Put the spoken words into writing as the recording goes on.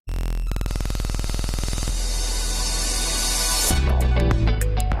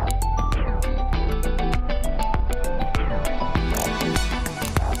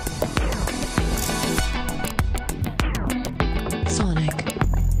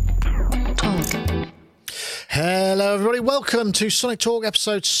welcome to Sonic Talk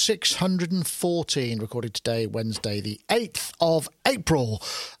episode 614, recorded today, Wednesday, the 8th of April.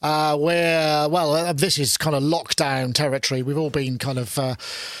 This is kind of lockdown territory. We've all been kind of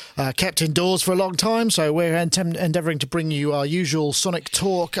kept indoors for a long time, so we're endeavouring to bring you our usual Sonic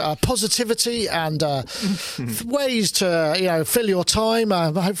Talk positivity and ways to fill your time.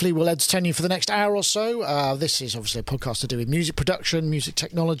 Hopefully we'll entertain you for the next hour or so. This is obviously a podcast to do with music production, music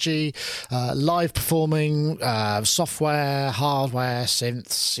technology, live performing, software, hardware,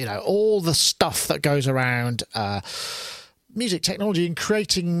 synths, all the stuff that goes around music technology and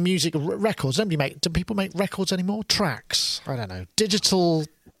creating music records. Do people make records anymore? Tracks? I don't know. Digital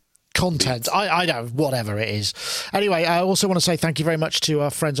content. I don't know, whatever it is. Anyway, I also want to say thank you very much to our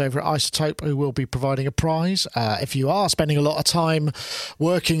friends over at Isotope, who will be providing a prize. If you are spending a lot of time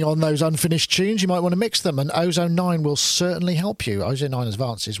working on those unfinished tunes, you might want to mix them, and Ozone 9 will certainly help you. Ozone 9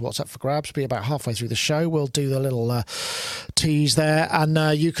 Advance is what's up for grabs. Be about halfway through the show. We'll do the little tease there,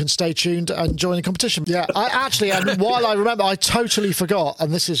 and you can stay tuned and join the competition. Yeah, while I remember, I totally forgot,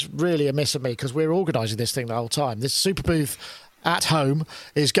 and this is really a miss of me because we're organising this thing the whole time. This super booth at home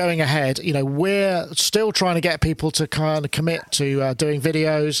is going ahead. We're still trying to get people to kind of commit to doing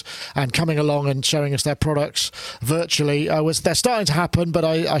videos and coming along and showing us their products virtually. They're starting to happen, but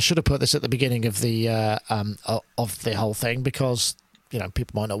I should have put this at the beginning of the whole thing because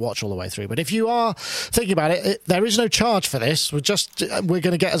people might not watch all the way through. But if you are thinking about it, there is no charge for this. We're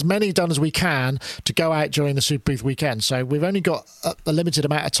going to get as many done as we can to go out during the Super Booth weekend. So we've only got a limited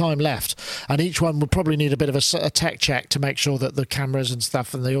amount of time left, and each one would probably need a bit of a tech check to make sure that the cameras and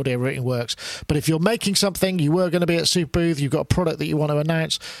stuff and the audio routing works. But if you're making something, you were going to be at Super Booth, you've got a product that you want to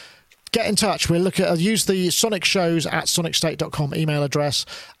announce, get in touch. Use the Sonic Shows at sonicstate.com email address,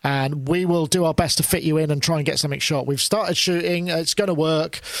 and we will do our best to fit you in and try and get something shot. We've started shooting. It's going to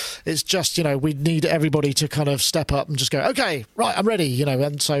work. It's just, we need everybody to kind of step up and just go, okay, right, I'm ready,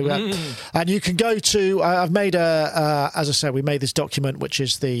 and so, and you can go to, I've made as I said, we made this document, which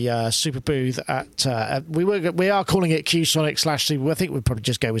is the Super Booth at, we are calling it QSonic / I think we'd probably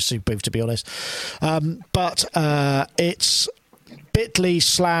just go with Super Booth, to be honest. But it's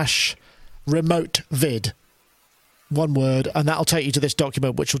bit.ly/remote vid, one word, and that'll take you to this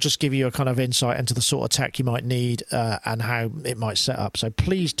document, which will just give you a kind of insight into the sort of tech you might need and how it might set up. So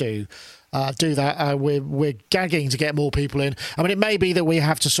please do that. We're gagging to get more people in. I mean, it may be that we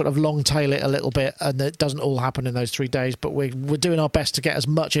have to sort of long tail it a little bit, and it doesn't all happen in those 3 days, but we're doing our best to get as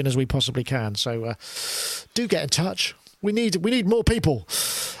much in as we possibly can. So do get in touch. We need more people.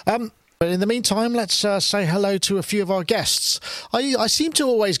 But in the meantime, let's say hello to a few of our guests. I seem to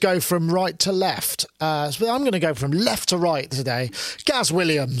always go from right to left, so I'm going to go from left to right today. Gaz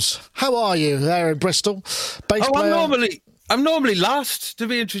Williams, how are you there in Bristol? Bass player. I'm normally last to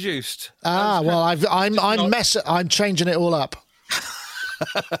be introduced. I'm changing it all up.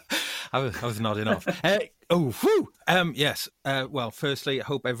 I was nodding off. Yes. Well, firstly, I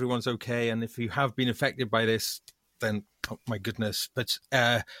hope everyone's okay, and if you have been affected by this, then oh my goodness, but.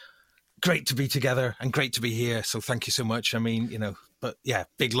 Great to be together and great to be here. So thank you so much. I mean, but yeah,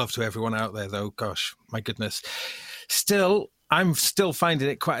 big love to everyone out there though. Gosh, my goodness. I'm still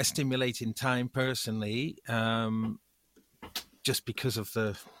finding it quite a stimulating time personally, just because of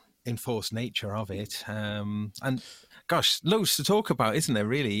the enforced nature of it. And gosh, loads to talk about, isn't there,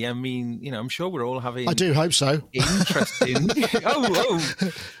 really? I mean, I'm sure we're all having... I do hope so. Interesting...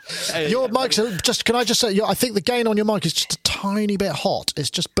 Your mic's... Can I just say, I think the gain on your mic is just a tiny bit hot. It's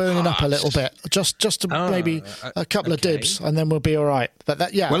just burning up a little bit. Just maybe a couple of dibs, and then we'll be all right.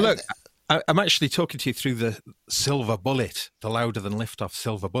 But yeah. Well, look, I'm actually talking to you through the Silver Bullet, the louder than liftoff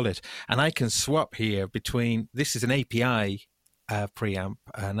Silver Bullet, and I can swap here between... This is an API preamp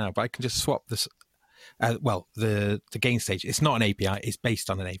now, but I can just swap this... the gain stage, it's not an API, it's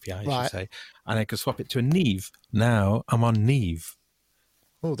based on an API, I should say. And I can swap it to a Neve. Now I'm on Neve.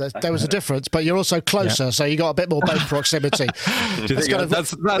 Oh, there was a difference, but you're also closer, so you got a bit more bass proximity. Is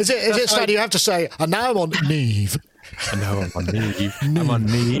it sad you have to say, and now I'm on Neve? And now I'm on Neve. I'm on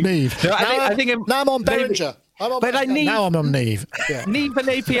Neve. No, now I'm on Behringer. Now I'm on Neve. Yeah. Neve and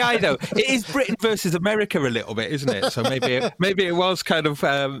API though, it is Britain versus America a little bit, isn't it? So maybe it was kind of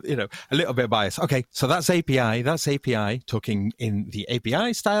a little bit biased. Okay, so that's API talking in the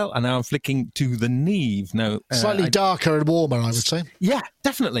API style, and now I'm flicking to the Neve. Now slightly darker and warmer, I would say. Yeah,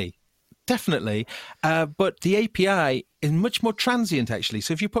 definitely. But the API is much more transient, actually.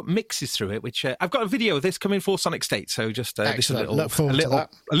 So if you put mixes through it, which I've got a video of this coming for Sonic State, so just this is a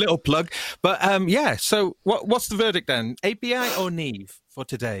little plug. But so what's the verdict then? API or Neve for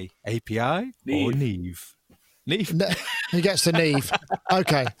today? API or Neve? Neve. He gets the Neve.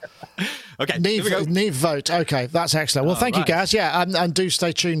 Okay. Okay, Neve Vote. Okay, that's excellent. Well, thank you, Gaz. Yeah, and do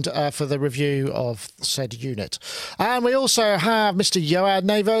stay tuned for the review of said unit. And we also have Mr. Yoad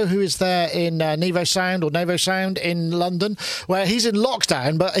Nevo, who is there in Nevo Sound in London, where he's in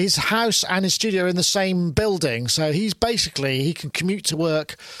lockdown, but his house and his studio are in the same building. So he can commute to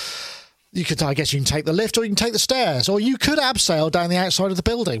work. I guess you can take the lift, or you can take the stairs, or you could abseil down the outside of the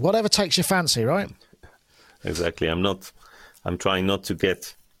building. Whatever takes your fancy, right? Exactly. I'm trying not to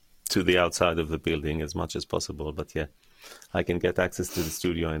get to the outside of the building as much as possible, but yeah, I can get access to the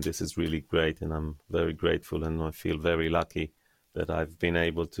studio, and this is really great, and I'm very grateful, and I feel very lucky that I've been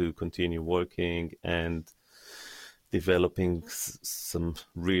able to continue working and developing some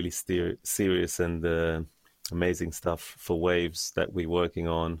really serious and amazing stuff for Waves that we're working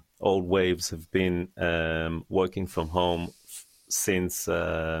on. All Waves have been working from home since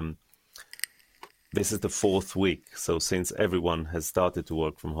this is the 4th week. So since everyone has started to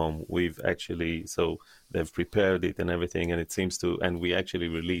work from home, they've prepared it and everything, and it seems to, and we actually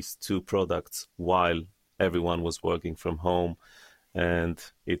released 2 products while everyone was working from home, and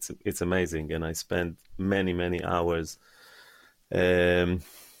it's amazing. And I spent many hours, on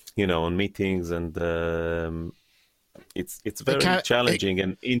meetings, and it's very challenging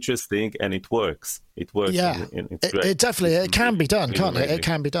and interesting, and it works. It works. Yeah, it's great. It definitely can be done, can't it? It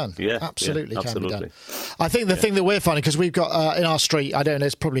can be done. Yeah, absolutely, yeah, can be absolutely. done. I think the thing that we're finding, because we've got in our street, I don't know,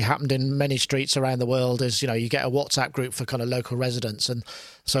 it's probably happened in many streets around the world, is you get a WhatsApp group for kind of local residents, and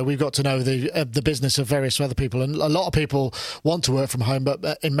so we've got to know the business of various other people, and a lot of people want to work from home,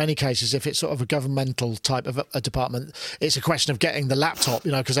 but in many cases, if it's sort of a governmental type of a department, it's a question of getting the laptop,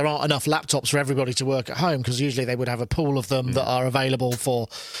 because there aren't enough laptops for everybody to work at home, because usually they would have a pool of them that are available for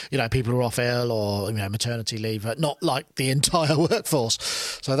people who are off ill or maternity leave, not like the entire workforce.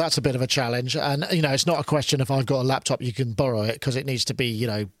 So that's a bit of a challenge, and it's not a question if I've got a laptop you can borrow it, because it needs to be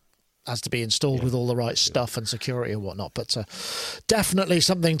has to be installed with all the right stuff and security and whatnot. But definitely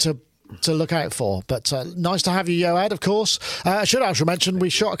something to look out for. But nice to have you, Yoad, of course. I should also mention we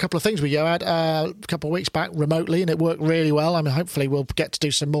shot a couple of things with Yoad a couple of weeks back remotely, and it worked really well. I mean, hopefully we'll get to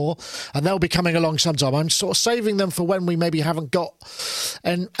do some more, and they'll be coming along sometime. I'm sort of saving them for when we maybe haven't got.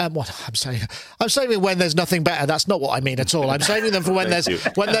 And what I'm saving when there's nothing better. That's not what I mean at all. I'm saving them for when there's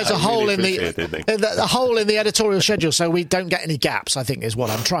a hole in the hole in the editorial schedule, so we don't get any gaps, I think is what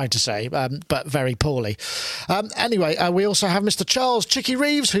I'm trying to say, but very poorly. Anyway, we also have Mr. Charles Chicky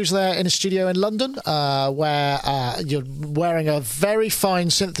Reeves, who's there in a studio in London, where you're wearing a very fine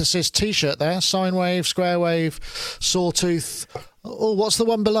synthesis T-shirt there. Sine wave, square wave, sawtooth. Oh, what's the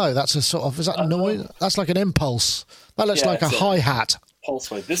one below? That's a sort of, is that a noise? That's like an impulse. That looks like a hi-hat.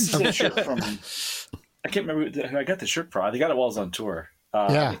 Pulse wave. This is a shirt from, I can't remember who I got the shirt from. I got it while I was on tour.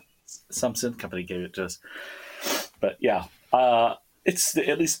 Some synth company gave it to us. But yeah, it's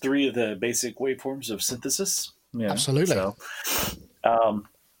at least 3 of the basic waveforms of synthesis. Yeah, absolutely. So,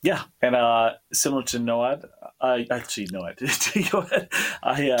 yeah, and similar to Yoad,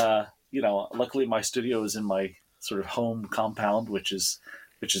 luckily my studio is in my sort of home compound, which is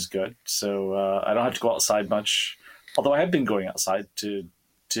good. So I don't have to go outside much. Although I have been going outside to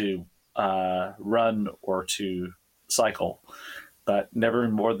run or to cycle, but never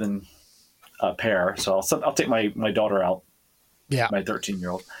more than a pair. So I'll take my daughter out. Yeah, my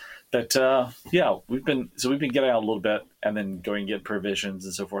 13-year-old. But we've been getting out a little bit and then going and get provisions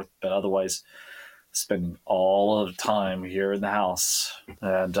and so forth. But otherwise, spending all of the time here in the house,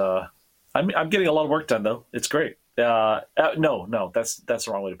 and I'm getting a lot of work done though. It's great. No, that's the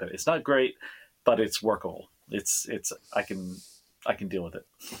wrong way to put it. It's not great, but it's workable. It's I can deal with it.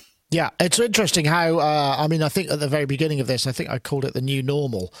 Yeah, it's interesting how I think at the very beginning of this, I think I called it the new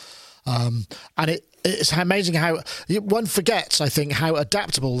normal. And it's amazing how one forgets, I think, how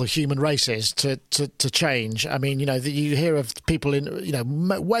adaptable the human race is to change. I mean, you hear of people in,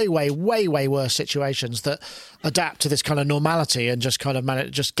 way worse situations that adapt to this kind of normality and just kind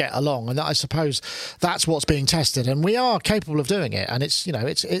of just get along. And I suppose that's what's being tested. And we are capable of doing it. And it's,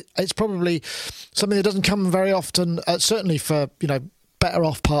 it's probably something that doesn't come very often, certainly for, better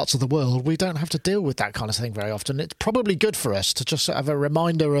off parts of the world. We don't have to deal with that kind of thing very often. It's probably good for us to just have a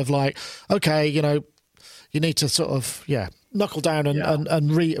reminder of like, okay, you need to sort of, knuckle down and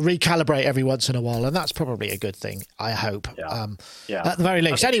recalibrate every once in a while. And that's probably a good thing, I hope, at the very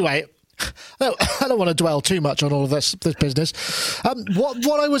least. Anyway, I don't want to dwell too much on all of this business.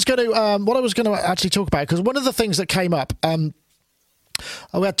 What I was going to actually talk about, because one of the things that came up,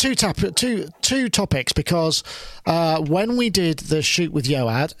 we had two topics, because when we did the shoot with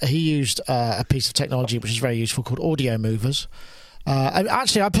Yoad, he used a piece of technology which is very useful called Audio Movers. And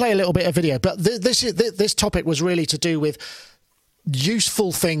actually, I play a little bit of video, but this topic was really to do with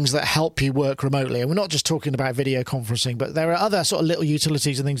useful things that help you work remotely. And we're not just talking about video conferencing, but there are other sort of little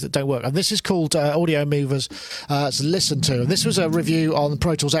utilities and things that don't work. And this is called Audio Movers. It's Listen To. And this was a review on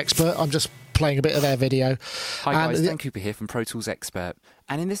Pro Tools Expert. I'm just playing a bit of their video. Hi guys, Dan Cooper here from Pro Tools Expert.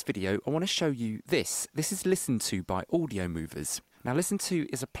 And in this video, I want to show you this. This is Listen To by Audio Movers. Now, Listen To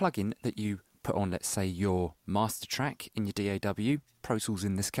is a plugin that you put on, let's say, your master track in your DAW, Pro Tools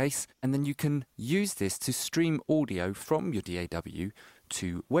in this case, and then you can use this to stream audio from your DAW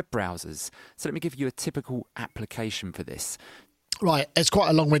to web browsers. So let me give you a typical application for this. Right, it's quite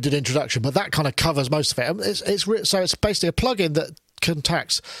a long-winded introduction, but that kind of covers most of it. So it's basically a plugin that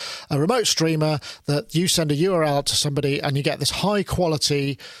contacts a remote streamer that you send a URL to somebody and you get this high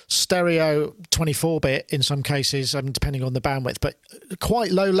quality stereo 24-bit in some cases, depending on the bandwidth, but quite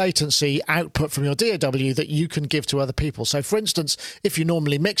low latency output from your DAW that you can give to other people. So for instance, if you're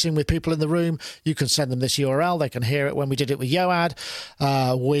normally mixing with people in the room, you can send them this URL. They can hear it. When we did it with Yoad,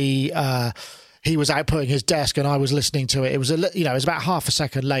 he was outputting his desk and I was listening to it. It was it was about half a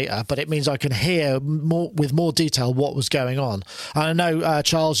second later, but it means I can hear with more detail what was going on. And I know,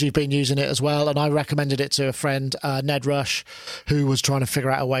 Charles, you've been using it as well, and I recommended it to a friend, Ned Rush, who was trying to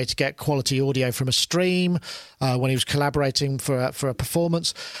figure out a way to get quality audio from a stream when he was collaborating for a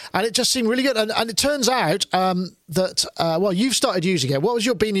performance. And it just seemed really good. And it turns out that, you've started using it. What was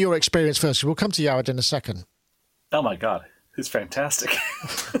been your experience first? We'll come to Yoad in a second. Oh my God, it's fantastic.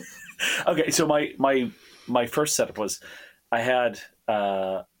 Okay, so my first setup was I had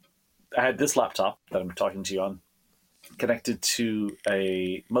this laptop that I'm talking to you on connected to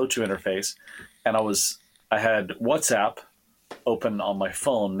a Motu interface, and I had WhatsApp open on my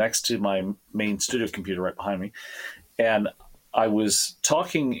phone next to my main studio computer right behind me, and I was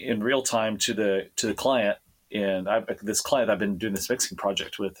talking in real time to the client. And this client I've been doing this mixing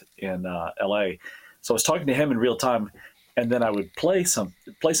project with in LA, so I was talking to him in real time. And then I would play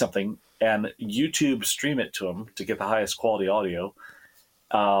something and YouTube stream it to him to get the highest quality audio.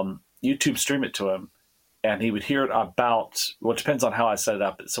 YouTube stream it to him, and he would hear it about, well, it depends on how I set it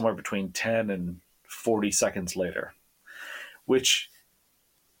up, somewhere between 10 and 40 seconds later. Which,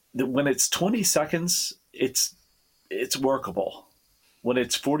 when it's 20 seconds, it's workable. When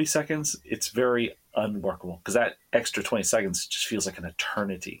it's 40 seconds, it's very unworkable because that extra 20 seconds just feels like an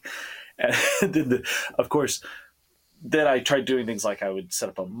eternity. And then, of course. Then I tried doing things like I would set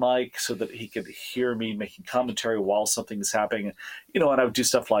up a mic so that he could hear me making commentary while something is happening, and I would do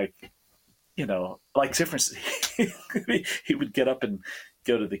stuff like, like say for instance, he would get up and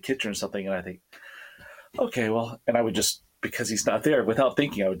go to the kitchen or something, and I think, okay, well, and I would just, because he's not there, without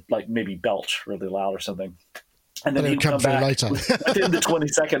thinking, I would like maybe belch really loud or something. And then he'd come back later within the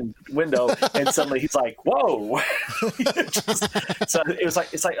 20-second window, and suddenly he's like, "Whoa!" So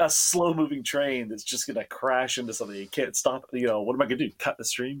it's like a slow-moving train that's just going to crash into something. You can't stop. What am I going to do? Cut the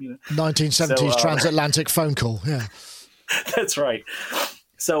stream? 1970s transatlantic phone call. Yeah, that's right.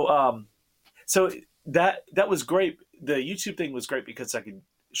 So that was great. The YouTube thing was great because I could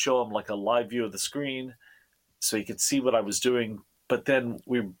show him like a live view of the screen, so he could see what I was doing. But then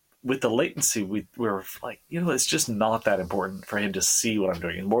with the latency, we were like, it's just not that important for him to see what I'm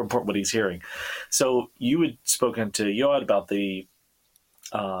doing, and more important what he's hearing. So you had spoken to Yoad about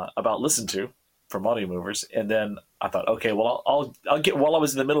Listen To from Audio Movers, and then I thought, okay, well, I'll get, while I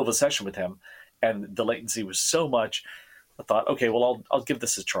was in the middle of a session with him, and the latency was so much, I thought, okay, well, I'll give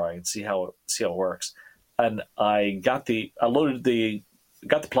this a try and see how it works. And I got the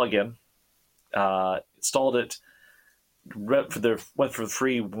plugin, installed it. Went for the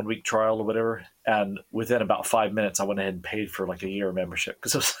free 1 week trial or whatever, and within about 5 minutes I went ahead and paid for like a year membership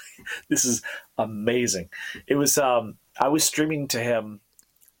because I was like, this is amazing. It was I was streaming to him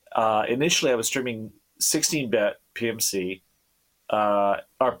initially. I was streaming 16-bit PMC or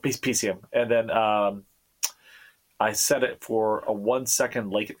PCM, and then I set it for a 1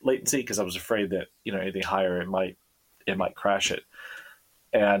 second latency because I was afraid that anything higher it might crash it,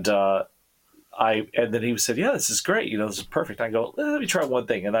 and then he said, "Yeah, this is great. This is perfect." I go, "Let me try one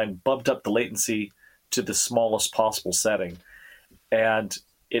thing," and I bumped up the latency to the smallest possible setting, and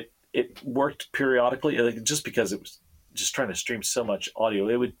it worked periodically. Just because it was just trying to stream so much audio,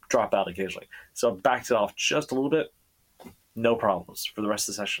 it would drop out occasionally. So I backed it off just a little bit, no problems for the rest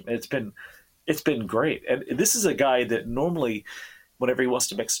of the session. It's been great. And this is a guy that normally, whenever he wants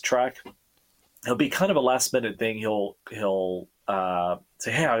to mix a track, he'll be kind of a last minute thing. He'll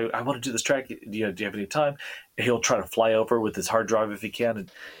say, "Hey, I want to do this track. Do you have any time?" And he'll try to fly over with his hard drive if he can.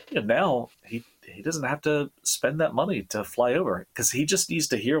 And now he doesn't have to spend that money to fly over because he just needs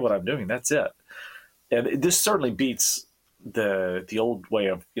to hear what I'm doing. That's it. And this certainly beats the old way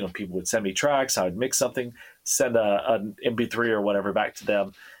of people would send me tracks. I would mix something. send an MP3 or whatever back to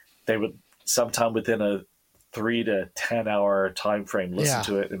them, they would sometime within a 3 to 10 hour time frame listen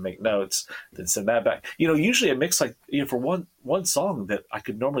to it and make notes, then send that back. Usually a mix like for one song that I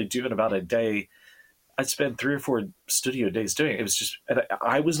could normally do in about a day, I'd spend 3 or 4 studio days doing it. It was just, and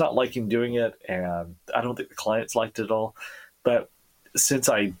I was not liking doing it, and I don't think the clients liked it at all. But since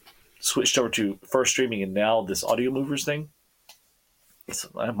I switched over to first streaming and now this Audio Movers thing,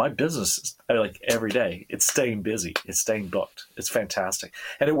 my business is like every day. It's staying busy. It's staying booked. It's fantastic,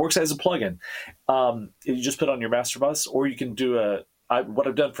 and it works as a plugin. You just put it on your master bus, or you can do what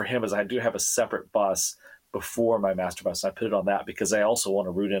I've done for him is I do have a separate bus before my master bus. I put it on that because I also want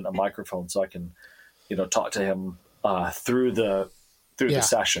to route in a microphone so I can, talk to him through the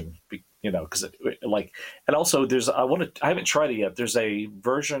session. Because and also I haven't tried it yet. There's a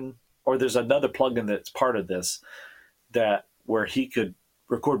version, or there's another plugin that's part of this where he could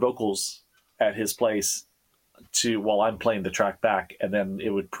record vocals at his place while I'm playing the track back, and then it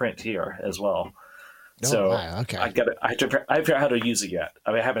would print here as well. Wow, okay. I figure out how to use it yet.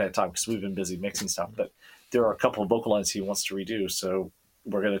 I haven't had time because we've been busy mixing stuff, but there are a couple of vocal lines he wants to redo, so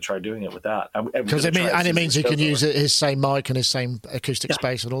we're going to try doing it with that. Because it means he can use his same mic and his same acoustic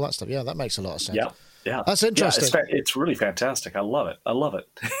space and all that stuff. Yeah, that makes a lot of sense. Yeah, that's interesting. It's really fantastic. I love it.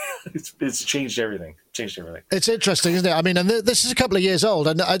 It's changed everything. It's interesting, isn't it? I mean, and this is a couple of years old,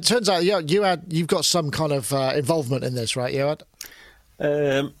 and it turns out you've got some kind of involvement in this, right, Yoad?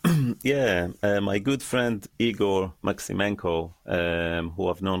 My good friend Igor Maximenko, who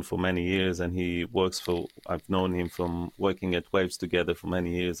I've known for many years, and I've known him from working at Waves together for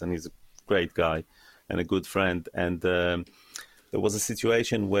many years, and he's a great guy and a good friend. And there was a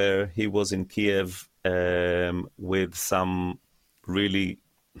situation where he was in Kiev with some really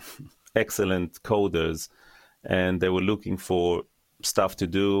excellent coders, and they were looking for stuff to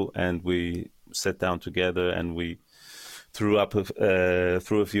do, and we sat down together and we threw a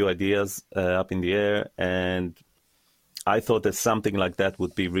few ideas up in the air, and I thought that something like that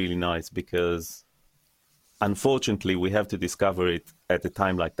would be really nice, because unfortunately we have to discover it at a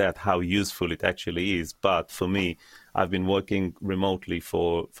time like that, how useful it actually is. But for me, I've been working remotely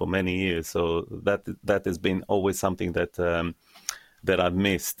for many years, so that has been always something that I've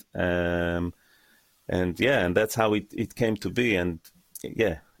missed, and that's how it came to be. And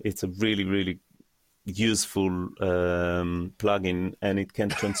it's a really, really useful plugin, and it can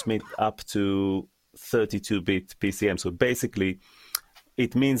transmit up to 32-bit PCM. So basically,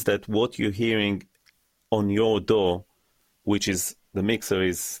 it means that what you're hearing on your DAW, which is the mixer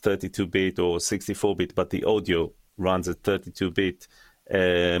is 32-bit or 64-bit, but the audio runs at 32-bit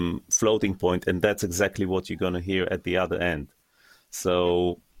floating point, and that's exactly what you're going to hear at the other end.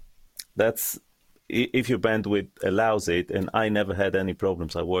 So that's if your bandwidth allows it, and I never had any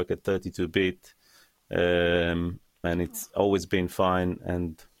problems. I work at 32-bit, and it's always been fine,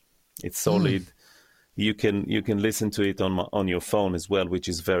 and it's solid. You can listen to it on your phone as well, which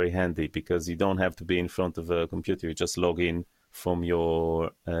is very handy, because you don't have to be in front of a computer. You just log in from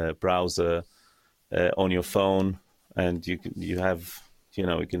your browser on your phone, and you can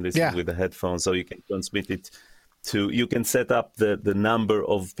listen with the headphones, so you can transmit it to. You can set up the number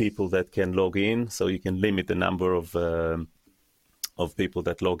of people that can log in, so you can limit the number of people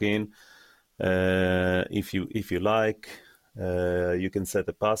that log in. If you like, you can set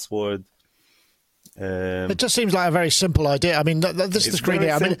a password. It just seems like a very simple idea. I mean, this is the screen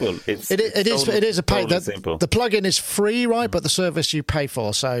here. I mean, it is a pay. The plugin is free, right? But the service you pay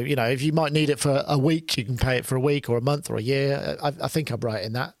for. So if you might need it for a week, you can pay it for a week or a month or a year. I think I'm right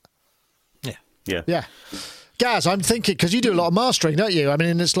in that. Yeah. Gaz, I'm thinking, because you do a lot of mastering, don't you? I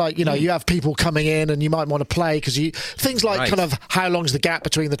mean, it's like, you have people coming in and you might want to play, because things like kind of how long's the gap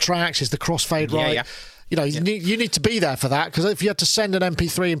between the tracks, is the crossfade right? Yeah. You need to be there for that, because if you had to send an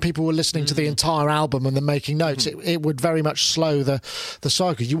MP3 and people were listening to the entire album and then making notes, it would very much slow the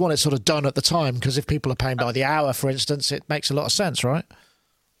cycle. You want it sort of done at the time, because if people are paying by the hour, for instance, it makes a lot of sense, right?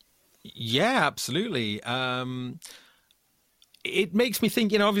 Yeah, absolutely. It makes me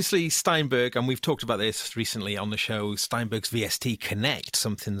think, obviously Steinberg, and we've talked about this recently on the show, Steinberg's VST Connect,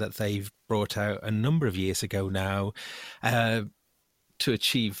 something that they've brought out a number of years ago now to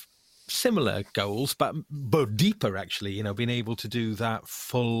achieve similar goals, but deeper, actually, being able to do that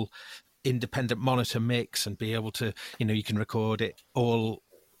full independent monitor mix and be able to, you can record it all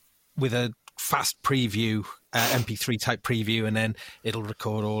with a fast preview, MP3 type preview, and then it'll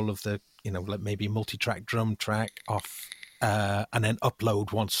record all of the, like maybe multi-track drum track off, and then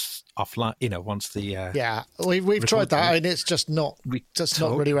upload once offline, once the we've tried that, and it's just not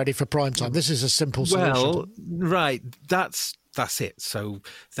really ready for prime time. This is a simple solution. Well, right, that's that's it. So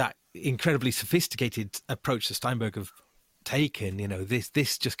that incredibly sophisticated approach that Steinberg have taken,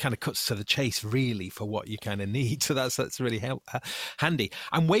 this just kind of cuts to the chase really for what you kind of need. So that's really handy.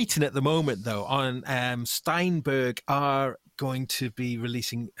 I'm waiting at the moment though on Steinberg are going to be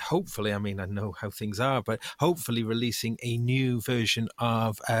releasing, hopefully, I mean, I know how things are, but hopefully releasing a new version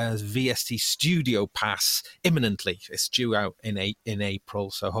of VST Studio Pass imminently. It's due out in April,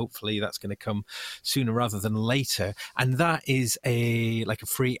 so hopefully that's going to come sooner rather than later. And that is a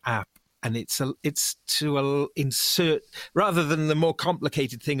free app. And it's to insert, rather than the more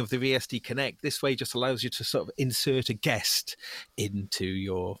complicated thing of the VST Connect, this way just allows you to sort of insert a guest into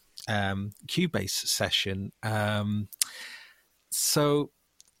your Cubase session. So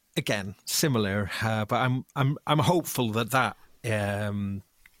again, similar, but I'm hopeful that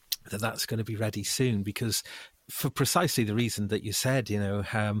that's going to be ready soon, because for precisely the reason that you said,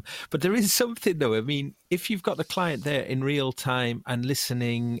 but there is something though. I mean, if you've got the client there in real time and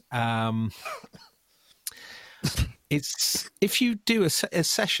listening, it's, if you do a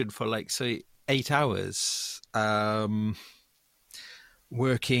session for say 8 hours,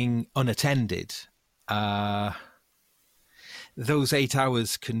 working unattended, those 8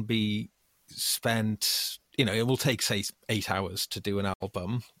 hours can be spent, it will take say 8 hours to do an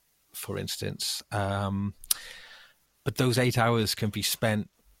album, for instance. But those 8 hours can be spent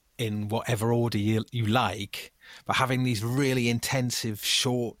in whatever order you like. But having these really intensive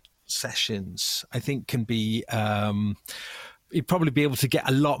short sessions, I think can be, you'd probably be able to get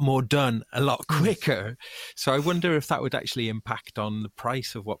a lot more done a lot quicker. So I wonder if that would actually impact on the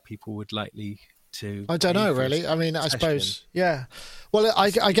price of what people would likely to. I don't know, really. I mean, I suppose, yeah. Well, I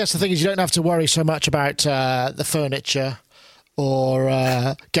guess the thing is you don't have to worry so much about the furniture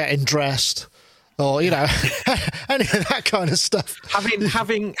or getting dressed, or any of that kind of stuff.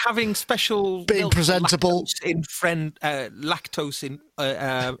 Having special being presentable lactose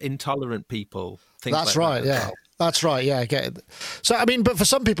intolerant people. That's right. Yeah. That's right. Yeah, I get it. So, I mean, but for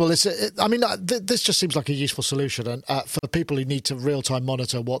some people, this just seems like a useful solution, and for people who need to real time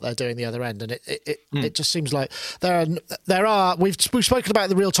monitor what they're doing the other end, and it just seems like there are. We've spoken about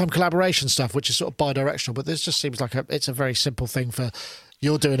the real time collaboration stuff, which is sort of bi-directional, but this just seems like it's a very simple thing for.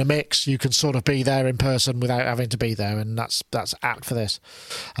 You're doing a mix, you can sort of be there in person without having to be there, and that's apt for this.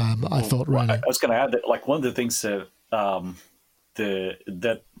 I thought, really. I was going to add that, like, one of the things that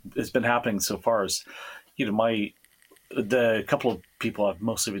that has been happening so far is, the couple of people I've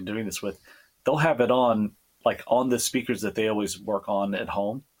mostly been doing this with, they'll have it on the speakers that they always work on at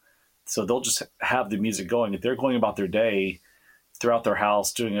home. So they'll just have the music going. If they're going about their day throughout their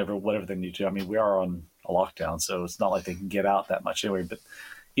house, doing whatever they need to. I mean, we are on a lockdown, so it's not like they can get out that much anyway, but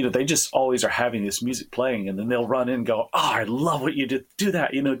they just always are having this music playing, and then they'll run in and go, "Oh, I love what you did. Do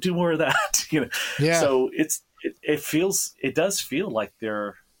that, do more of that." Yeah. So it does feel like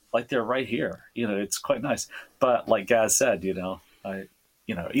they're right here. It's quite nice. But like Gaz said, you don't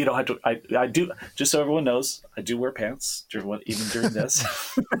have to. I do, just so everyone knows, I do wear pants even during this.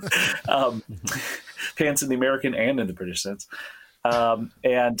 Pants in the American and in the British sense. No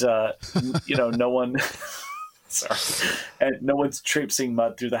one, sorry, and no one's traipsing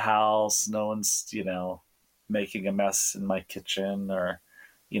mud through the house. No one's, making a mess in my kitchen, or,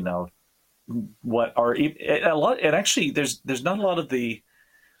 a lot. And actually, there's not a lot of the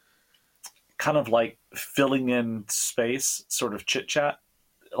kind of like filling in space sort of chit chat,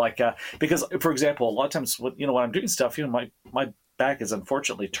 because, for example, a lot of times when I'm doing stuff, my back is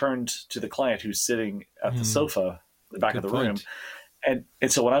unfortunately turned to the client who's sitting at the sofa, the back of the room. And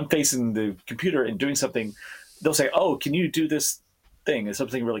so when I'm facing the computer and doing something, they'll say, "Oh, can you do this thing?" It's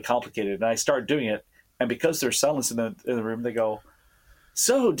something really complicated. And I start doing it. And because there's silence in the room, they go,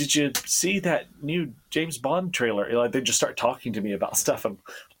 "So did you see that new James Bond trailer?" They just start talking to me about stuff. I'm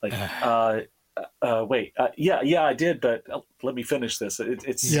like, wait, yeah, I did, but let me finish this.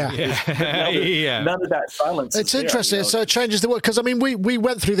 It's none of that silence. It's interesting. So it changes the word, because I mean, we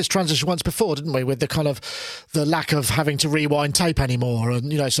went through this transition once before, didn't we? With the kind of the lack of having to rewind tape anymore,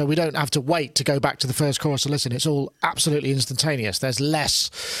 and so we don't have to wait to go back to the first chorus to listen. It's all absolutely instantaneous. There's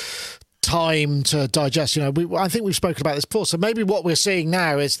less time to digest. I think we've spoken about this before. So maybe what we're seeing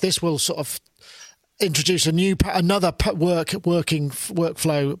now is this will sort of introduce another workflow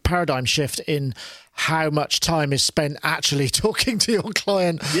paradigm shift in how much time is spent actually talking to your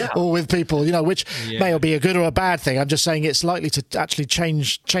client or with people, which may be a good or a bad thing. I'm just saying it's likely to actually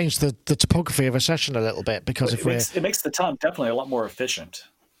change the topography of a session a little bit, because it makes the time definitely a lot more efficient.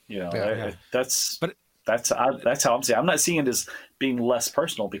 That's how I'm saying. I'm not seeing it as being less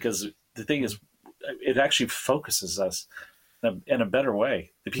personal, because the thing is, it actually focuses us in a better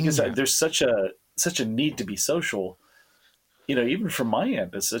way, because there's such a need to be social even from my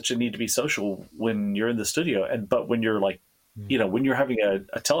end, it's such a need to be social when you're in the studio, but when you're like, when you're having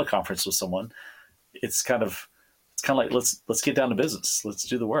a teleconference with someone, it's kind of like let's get down to business, let's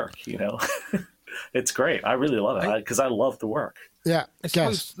do the work. It's great. I really love it because I love the work. Yeah, I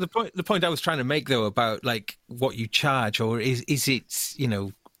suppose the point I was trying to make though about like what you charge, or is it,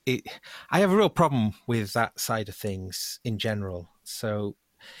 I have a real problem with that side of things in general. So,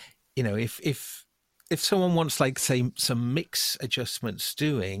 if someone wants, like, say, some mix adjustments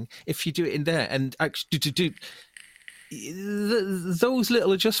doing, if you do it in there and actually those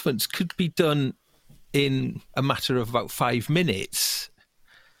little adjustments could be done in a matter of about 5 minutes.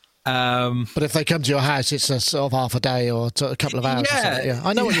 But if they come to your house, it's a sort of half a day or a couple of hours. Yeah,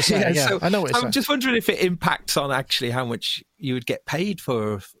 I know what you're saying. Yeah, I know what you're saying. I'm just wondering if it impacts on actually how much you would get paid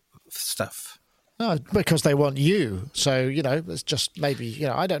for stuff. No, because they want you. So, it's just maybe,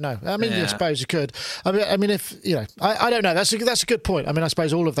 I don't know. I mean, I suppose you could. I mean, if, I don't know. That's a good point. I mean, I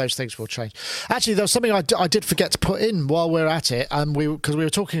suppose all of those things will change. Actually, there was something I did forget to put in while we're at it. Because we were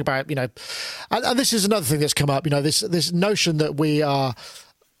talking about, and this is another thing that's come up, this notion that we are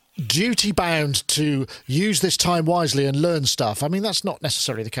duty bound to use this time wisely and learn stuff. I mean, that's not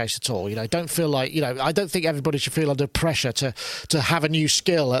necessarily the case at all. Don't feel like, I don't think everybody should feel under pressure to have a new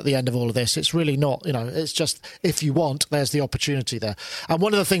skill at the end of all of this. It's really not, it's just, if you want, there's the opportunity there. And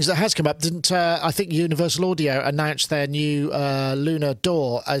one of the things that has come up, I think Universal Audio announced their new Lunar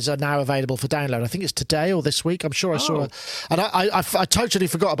DAW as are now available for download. I think it's today or this week. I'm sure I saw it. And I totally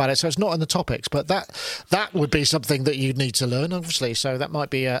forgot about it, so it's not in the topics, but that would be something that you'd need to learn, obviously. So that might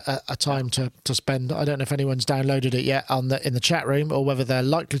be a time to spend. I don't know if anyone's downloaded it yet in the chat room or whether they're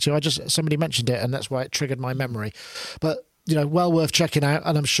likely to. Somebody mentioned it and that's why it triggered my memory. But well worth checking out,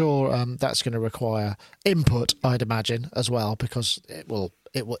 and I'm sure that's going to require input, I'd imagine, as well, because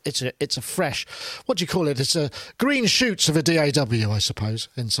it's a fresh, what do you call it? It's a green shoots of a DAW, I suppose,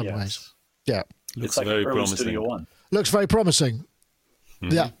 in some ways. Yeah, looks like very promising. Studio One. Looks very promising.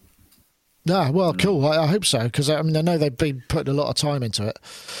 Mm-hmm. Yeah. Yeah, well, cool. I hope so, because I know they've been putting a lot of time into it.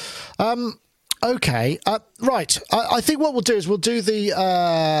 Okay, right. I think what we'll do is we'll do the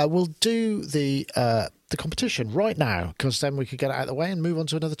competition right now, because then we could get it out of the way and move on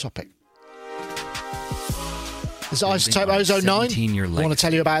to another topic. This iZotope Ozone 9. I want to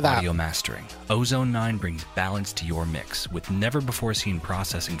tell you about that. Audio mastering. Ozone 9 brings balance to your mix with never-before-seen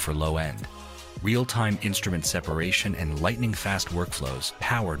processing for low end. Real-time instrument separation and lightning-fast workflows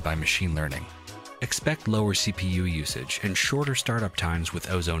powered by machine learning. Expect lower CPU usage and shorter startup times with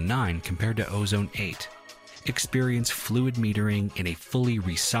Ozone 9 compared to Ozone 8. Experience fluid metering in a fully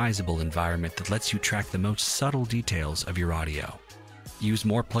resizable environment that lets you track the most subtle details of your audio. Use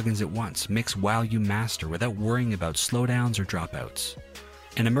more plugins at once, mix while you master without worrying about slowdowns or dropouts.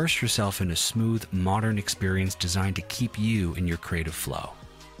 And immerse yourself in a smooth, modern experience designed to keep you in your creative flow.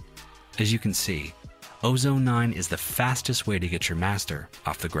 As you can see, Ozone 9 is the fastest way to get your master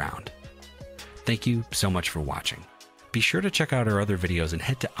off the ground. Thank you so much for watching. Be sure to check out our other videos and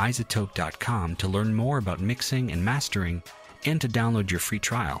head to iZotope.com to learn more about mixing and mastering and to download your free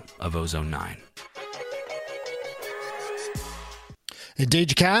trial of Ozone 9.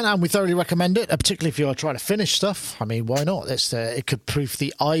 Indeed you can, and we thoroughly recommend it, particularly if you're trying to finish stuff. I mean, why not? It could prove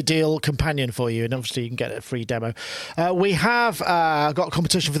the ideal companion for you, and obviously you can get a free demo. We have got a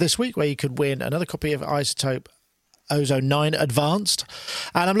competition for this week where you could win another copy of iZotope Ozone 9 Advanced,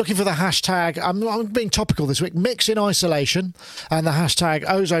 and I'm looking for the hashtag, I'm being topical this week, Mix in Isolation, and the hashtag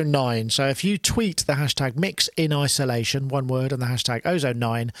Ozone 9. So if you tweet the hashtag Mix in Isolation, one word, and the hashtag Ozone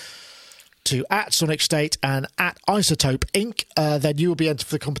 9 to @SonicState and @iZotope Inc., then you will be entered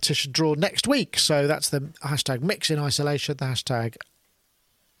for the competition draw next week. So that's the hashtag Mix in Isolation, the hashtag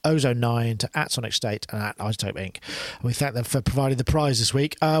Ozone 9 to @SonicState and @iZotope Inc. And we thank them for providing the prize this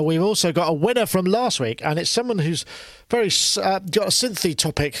week. We've also got a winner from last week, and it's someone who's got a synthy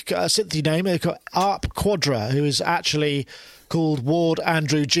topic, a synthy name. They've got ARP Quadra, who is actually called Ward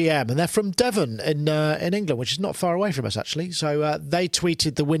Andrew GM, and they're from Devon in England, which is not far away from us, actually. So they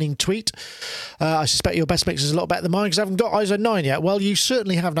tweeted the winning tweet. I suspect your best mix is a lot better than mine because I haven't got Ozone 9 yet. Well, you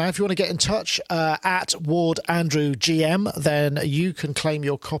certainly have now. If you want to get in touch at Ward Andrew GM, then you can claim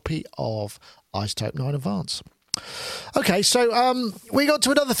your copy of iZotope 9 Advance. Okay, so we got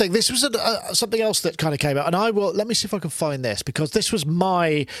to another thing. This was something else that kind of came out, and let me see if I can find this, because this was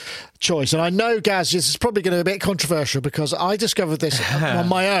my choice, and I know, Gaz, this is probably going to be a bit controversial because I discovered this on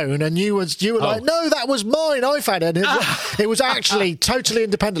my own, and you were like, no, that was mine. I found it. It was actually totally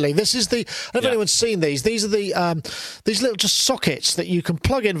independently. This is I don't know if anyone's seen these. These are these little just sockets that you can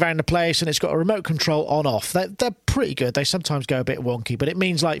plug in around the place, and it's got a remote control on/off. They're pretty good. They sometimes go a bit wonky, but it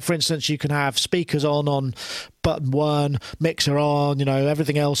means, like, for instance, you can have speakers on button one, mixer on,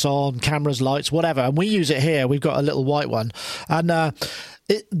 everything else on, cameras, lights, whatever. And we use it here. We've got a little white one. And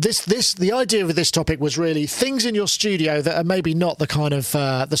the idea of this topic was really things in your studio that are maybe not the kind of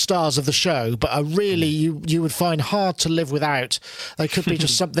the stars of the show, but are really you would find hard to live without. They could be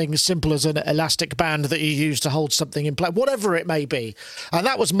just something as simple as an elastic band that you use to hold something in place, whatever it may be. And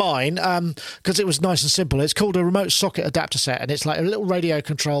that was mine because it was nice and simple. It's called a remote socket adapter set, and it's like a little radio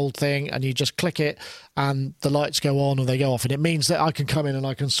controlled thing, and you just click it and the lights go on or they go off, and it means that I can come in and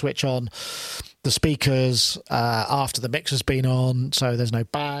I can switch on the speakers after the mixer's been on, so there's no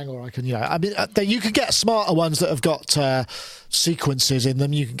bang, or I can, you can get smarter ones that have got sequences in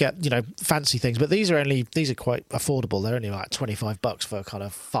them. You can get, fancy things, but these are quite affordable. They're only like $25 for kind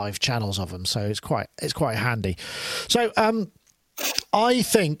of 5 channels of them, so it's quite handy. So I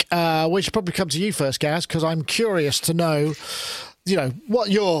think we should probably come to you first, Gaz, because I'm curious to know.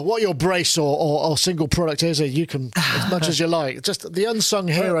 What your brace or single product is. You can as much as you like. Just the unsung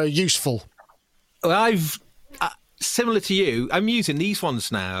hero, useful. Well, I've similar to you. I'm using these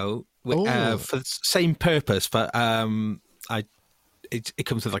ones now for the same purpose, but it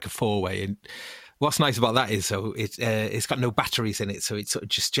comes with like a 4-way. And what's nice about that is it's got no batteries in it, so it sort of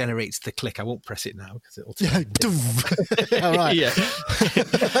just generates the click. I won't press it now because it'll. All right. Yeah.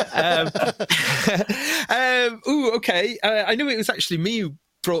 Okay. I knew it was actually me who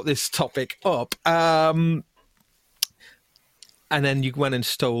brought this topic up. And then you went and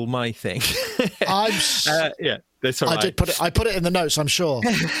stole my thing. Yeah, that's all right. I put it in the notes, I'm sure.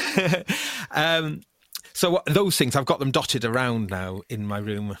 So those things, I've got them dotted around now in my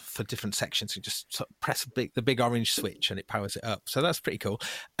room for different sections. You just sort of press the big orange switch and it powers it up. So that's pretty cool.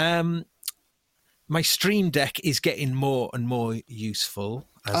 My Stream Deck is getting more and more useful.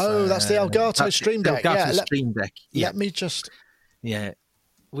 That's the Elgato Stream Deck. Stream Deck. Yeah. Let me just... Yeah.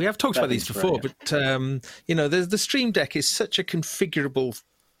 We have talked about these before, but the Stream Deck is such a configurable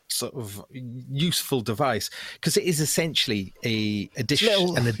sort of useful device because it is essentially an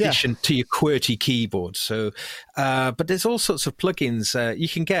addition to your QWERTY keyboard. So, but there's all sorts of plugins. You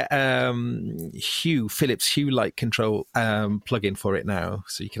can get Philips Hue Light Control plugin for it now,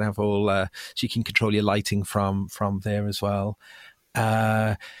 so you can have so you can control your lighting from there as well.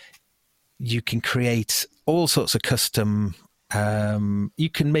 You can create all sorts of custom. You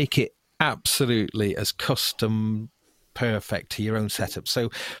can make it absolutely as custom perfect to your own setup. So,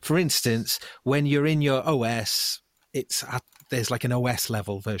 for instance, when you're in your OS, there's like an OS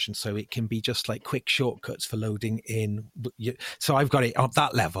level version, so it can be just like quick shortcuts for loading in. So I've got it on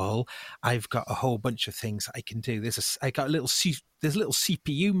that level. I've got a whole bunch of things I can do. There's a little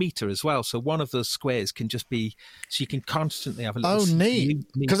CPU meter as well. So one of those squares can just be, so you can constantly have a little. CPU neat.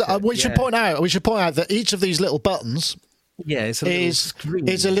 Because we should point out that each of these little buttons. Yeah, it's a little screen.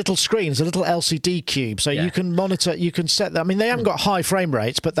 It's a little LCD cube, so you can monitor. You can set that. I mean, they haven't got high frame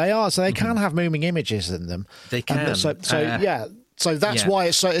rates, but they can have moving images in them. They can. So that's why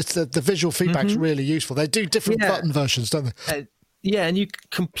it's the visual feedback's really useful. They do different button versions, don't they? Yeah, and you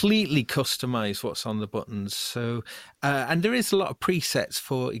completely customize what's on the buttons. So, and there is a lot of presets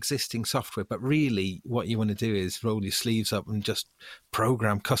for existing software, but really what you want to do is roll your sleeves up and just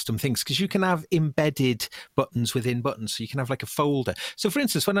program custom things, because you can have embedded buttons within buttons. So you can have like a folder. So for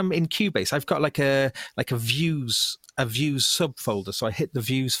instance, when I'm in Cubase, I've got like a views subfolder. So I hit the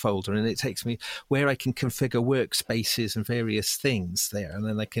views folder and it takes me where I can configure workspaces and various things there. And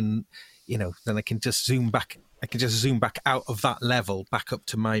then I can just zoom back. I can just zoom back out of that level back up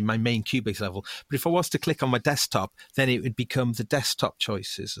to my main Cubase level. But if I was to click on my desktop, then it would become the desktop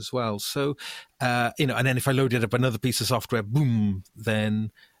choices as well. So, and then if I loaded up another piece of software, boom,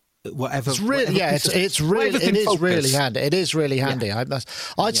 then whatever. It's really, it is really handy. It is really handy. Yeah.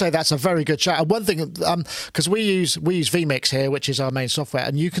 I'd say that's a very good chat. And one thing, because we use vMix here, which is our main software,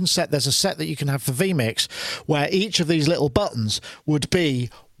 and there's a set that you can have for vMix where each of these little buttons would be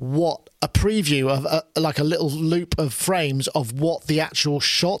a preview of like a little loop of frames of what the actual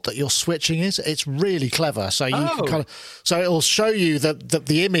shot that you're switching is. It's really clever. So you can so it'll show you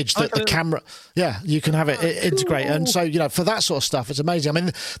the image that the camera. Yeah, you can have it integrate. And so for that sort of stuff, it's amazing. I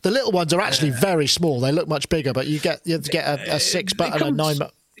mean, the little ones are actually very small. They look much bigger, but you get a 6 button, a 9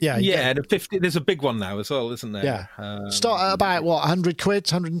 button. Yeah, the 50. There's a big one now as well, isn't there? Yeah, start at about 100 quid,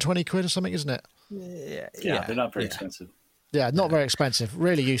 120 quid or something, isn't it? Yeah, they're not very expensive. Yeah, not very expensive.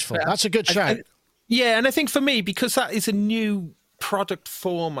 Really useful. That's a good shout. And I think for me, because that is a new product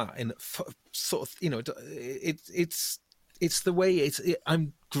format, and sort of, it's the way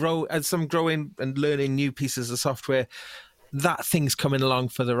I'm growing and learning new pieces of software. That thing's coming along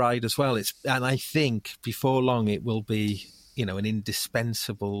for the ride as well. And I think before long it will be, an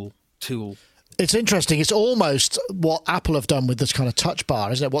indispensable tool. It's interesting. It's almost what Apple have done with this kind of touch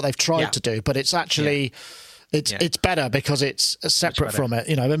bar, isn't it? What they've tried to do, but it's actually it's better because it's separate from it.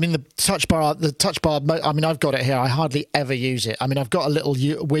 You know, I mean, the touch bar. I mean, I've got it here. I hardly ever use it. I mean, I've got a little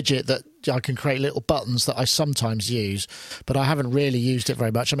widget that I can create little buttons that I sometimes use, but I haven't really used it very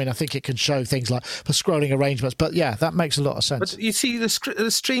much. I mean, I think it can show things like for scrolling arrangements, but yeah, that makes a lot of sense. But you see, the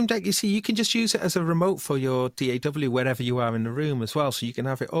Stream Deck, you can just use it as a remote for your DAW wherever you are in the room as well. So you can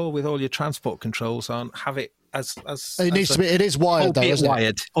have it all with all your transport controls on, have it as it needs to be. It is wired, though, isn't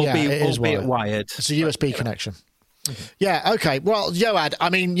wired, it? Albeit wired. It's a USB connection. Mm-hmm. Yeah. Okay. Well, Yoad, I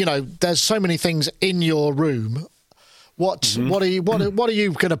mean, you know, there's so many things in your room. What are you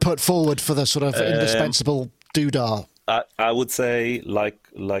going to put forward for the sort of indispensable doodah? I would say, like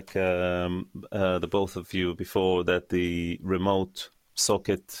the both of you before, that the remote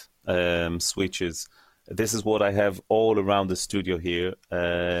socket switches. This is what I have all around the studio here,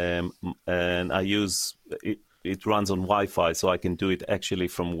 and I use it. It runs on Wi-Fi, so I can do it actually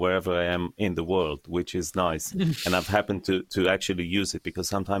from wherever I am in the world, which is nice. And I've happened to actually use it because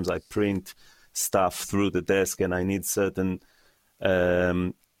sometimes I print stuff through the desk and I need certain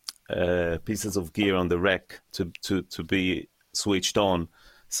pieces of gear on the rack to be switched on.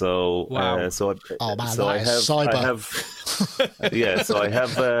 So wow. So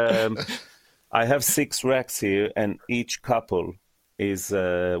I have 6 racks here, and each couple is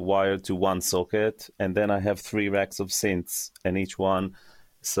wired to one socket, and then I have 3 racks of synths, and each one.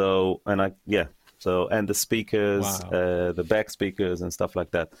 So and the speakers, the back speakers, and stuff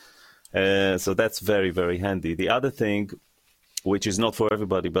like that. So that's very, very handy. The other thing, which is not for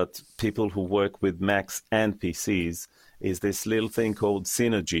everybody, but people who work with Macs and PCs, is this little thing called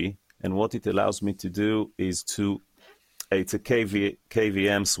Synergy. And what it allows me to do is it's a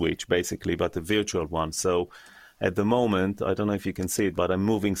KVM switch, basically, but a virtual one. So at the moment, I don't know if you can see it, but I'm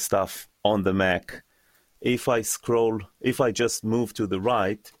moving stuff on the Mac. If I just move to the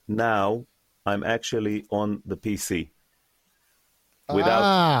right, now I'm actually on the PC.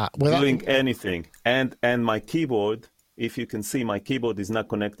 Without doing anything. And my keyboard, if you can see, my keyboard is not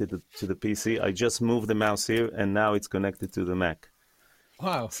connected to the PC. I just move the mouse here, and now it's connected to the Mac.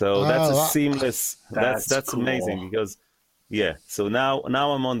 Wow. So that's a seamless... That's cool. amazing because, so now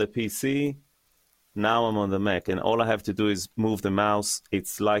I'm on the PC, now I'm on the Mac, and all I have to do is move the mouse.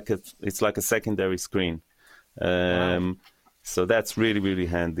 It's like a secondary screen. So that's really, really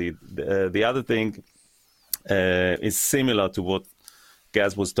handy. The other thing is similar to what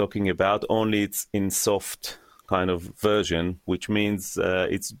Gaz was talking about, only it's in soft kind of version, which means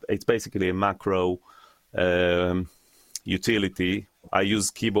it's basically a macro utility. I use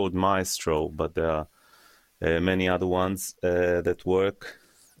Keyboard Maestro, but there are many other ones that work.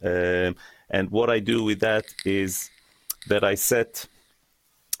 And what I do with that is that I set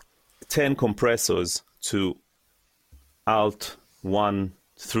 10 compressors to Alt 1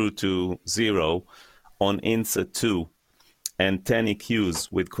 through to 0 on insert 2, and 10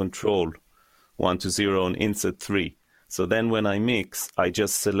 EQs with Control 1 to 0 on insert 3. So then when I mix, I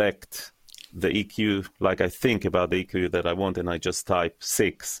just select the EQ, like I think about the EQ that I want, and I just type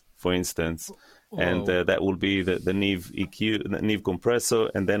 6, for instance. Whoa. And that will be the Neve EQ, the Neve compressor,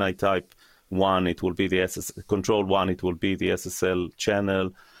 and then I type 1, it will be the Control 1, it will be the SSL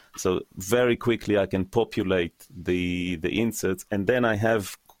channel. So very quickly I can populate the inserts, and then I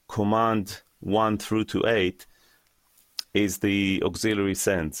have Command 1 through to 8 is the auxiliary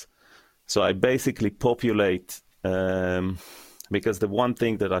sends. So I basically populate, because the one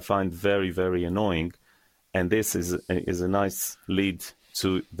thing that I find very, very annoying, and this is a nice lead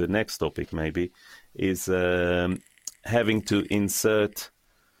to the next topic maybe, is having to insert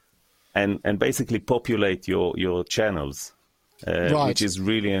and basically populate your channels, right. Which is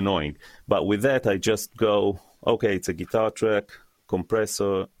really annoying. But with that, I just go, okay, it's a guitar track,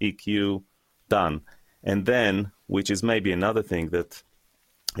 compressor, EQ, done. And then, which is maybe another thing that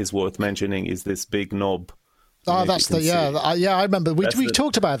is worth mentioning, is this big knob. Oh, that's I remember we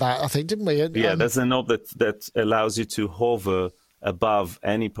talked about that, I think, didn't we? That's a knob that allows you to hover above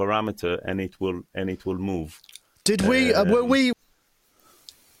any parameter, and it will move. Did we? Were we?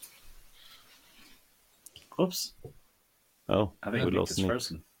 Oops. Oh, I think we Nick lost is Nick.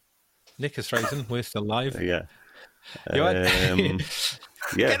 frozen. Nick is frozen. We're still live. Yeah.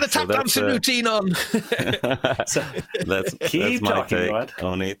 Get the tap dancing routine on. That's my take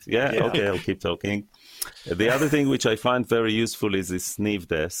on it. Yeah, okay, I'll keep talking. The other thing which I find very useful is this Neve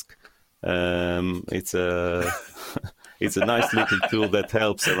desk. It's a nice little tool that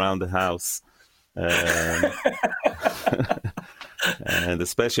helps around the house, and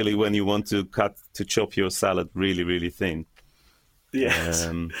especially when you want to chop your salad really, really thin. Yes.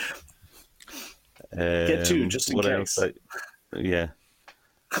 Get two, just in what case. Else yeah.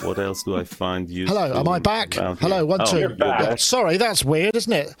 What else do I find useful? Hello, am I back? around Hello, here? 1, 2. you're back. Oh, sorry, that's weird,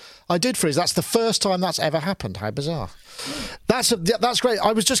 isn't it? I did freeze. That's the first time that's ever happened. How bizarre. That's great.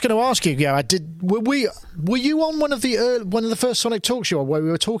 I was just going to ask you. Yeah, were you on one of the first Sonic Talks you were where we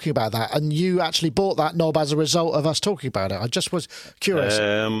were talking about that, and you actually bought that knob as a result of us talking about it? I just was curious.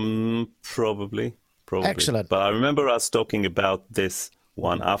 Probably. Excellent. But I remember us talking about this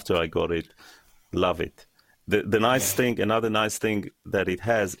one after I got it. Love it. The nice thing, another nice thing that it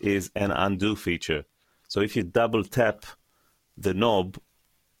has is an undo feature. So if you double tap the knob,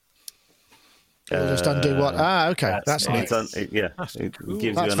 It'll just undo what? Okay, that's neat. it gives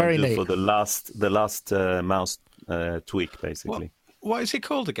you That's an very undo neat. for the last mouse tweak, basically. What is it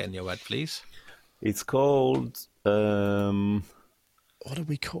called again, Yoad, please? It's called What did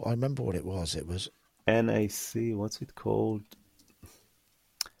we call? I remember what it was. It was NAC. What's it called?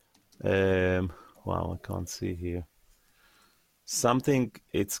 Wow, I can't see here. Something.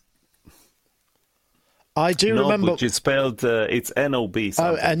 It's I do knob, remember. which is spelled. It's NOB. Oh,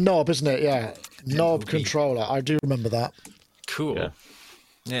 Something. a knob, isn't it? Yeah, knob controller. I do remember that. Cool. Yeah.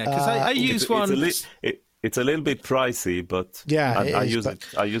 Yeah, because I use one. It's a little bit pricey, but Yeah, I it is, use but-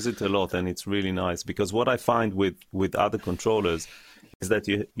 it. I use it a lot, and it's really nice because what I find with other controllers is that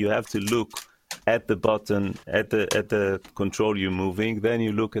you have to look at the button at the control you're moving, then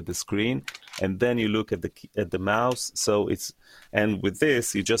you look at the screen, and then you look at the mouse. So and with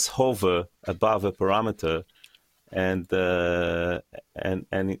this you just hover above a parameter, and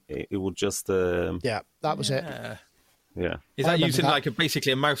it will just Yeah, that was it. yeah. Is I that remember using that. like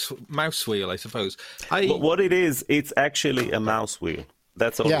basically a mouse wheel, I suppose? But what it is, it's actually a mouse wheel.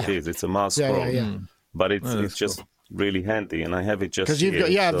 That's all Yeah. it is. It's a mouse Yeah, scroll. yeah. But it's just really handy, and I have it just Because you've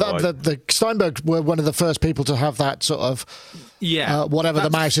here, got so the Steinberg were one of the first people to have that sort of whatever the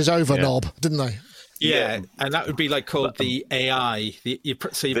mouse is over knob, didn't they? Yeah, and that would be like called the AI. You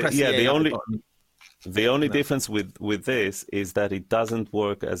press the AI button. The only difference with this is that it doesn't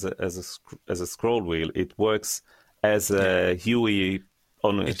work as a scroll wheel. It works as a HUI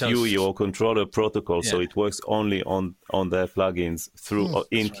on a HUI or controller protocol, so it works only on their plugins through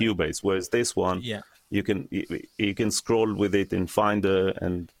in Cubase. Whereas this one, you can scroll with it in Finder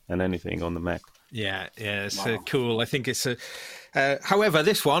and anything on the Mac. Yeah, it's cool. I think it's a. However,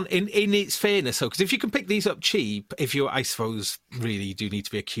 this one, in its fairness, though, because if you can pick these up cheap, if you, I suppose, really do need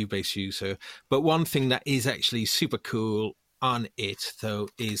to be a Cubase user. But one thing that is actually super cool on it, though,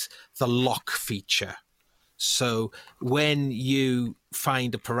 is the lock feature. So when you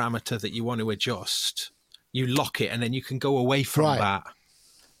find a parameter that you want to adjust, you lock it, and then you can go away from that,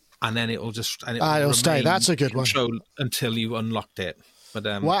 and then it'll just it'll stay. That's a good one. Until you unlocked it.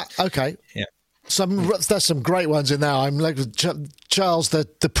 But Wow. Okay. Yeah. There's some great ones in there. I'm like, Charles,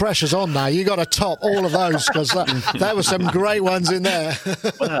 the pressure's on now. You got to top all of those because there were some great ones in there.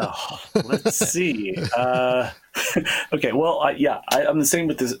 Well, let's see. Okay, well, I'm the same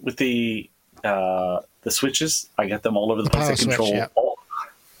with the switches. I get them all over the place.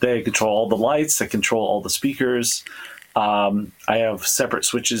 They control all the lights. They control all the speakers. I have separate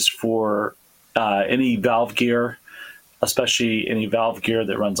switches for any valve gear, especially any valve gear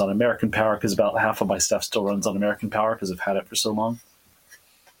that runs on American Power, because about half of my stuff still runs on American Power because I've had it for so long.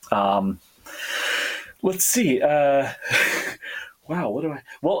 Let's see. Wow, what do I?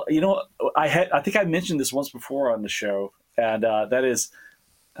 Well, you know, I think I mentioned this once before on the show, and that is,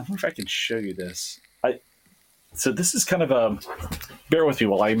 I wonder if I can show you this. So this is kind of bear with me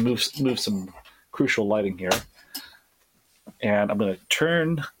while I move some crucial lighting here, and I'm going to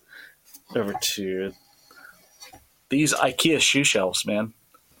turn over to these IKEA shoe shelves, man.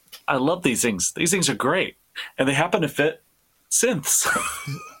 I love these things. These things are great, and they happen to fit synths.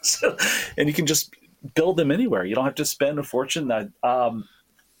 And you can just build them anywhere. You don't have to spend a fortune. I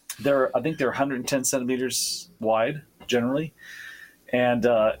think they're 110 centimeters wide generally, and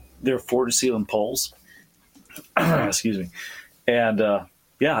they're floor to ceiling poles. Excuse me. And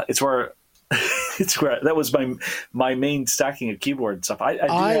it's where that was my main stacking of keyboard and stuff. I do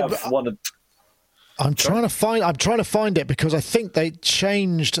have one. I'm trying to find it because I think they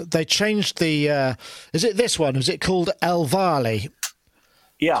changed the. Is it this one? Is it called El Valley?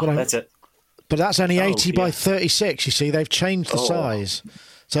 Yeah, that's it. But that's only 80 by 36. You see, they've changed the size.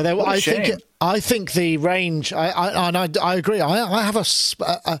 So I think the range. I agree. I have a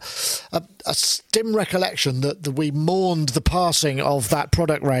dim recollection that we mourned the passing of that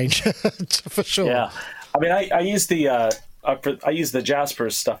product range for sure. Yeah, I mean, I use the I use the Jasper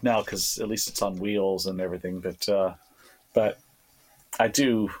stuff now because at least it's on wheels and everything. But I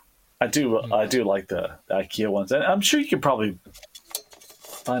do like the IKEA ones, and I'm sure you could probably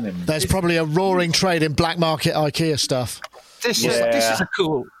fun. And There's probably a roaring trade in black market IKEA stuff. This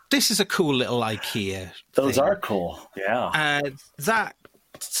is a cool little IKEA. those thing. are cool. Yeah. That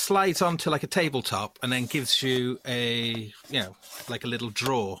slides onto like a tabletop and then gives you like a little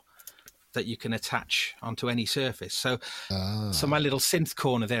drawer that you can attach onto any surface. So my little synth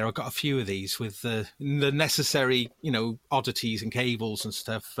corner there, I've got a few of these with the necessary, oddities and cables and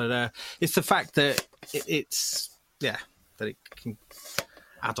stuff. But it's the fact that that it can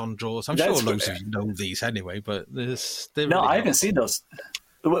add on drawers. I'm sure loads of you know these anyway, but I haven't seen those.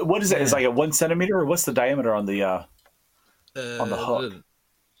 What is it? Is it like a 1 centimeter, or what's the diameter on the hook?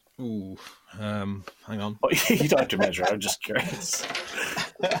 Hang on. Oh, you don't have to measure. I'm just curious.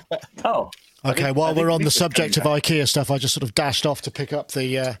 Okay, while we're on the subject of IKEA stuff, I just sort of dashed off to pick up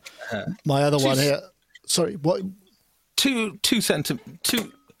the my other one here. Sorry, what? 2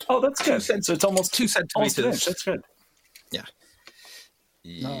 centimeters. Oh, that's good. So it's almost 2 centimeters. That's good. Yeah.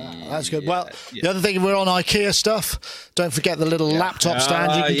 That's good. Well, the other thing, we're on IKEA stuff. Don't forget the little laptop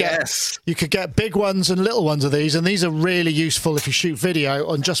stand. You could get big ones and little ones of these, and these are really useful if you shoot video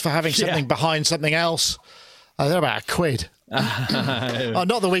and just for having something behind something else. They're about £1.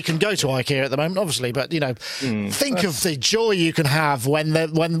 Not that we can go to IKEA at the moment, obviously, but think of the joy you can have when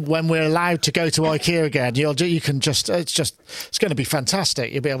we're allowed to go to IKEA again. You can just it's going to be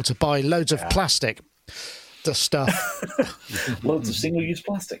fantastic. You'll be able to buy loads of plastic. The stuff, loads of single-use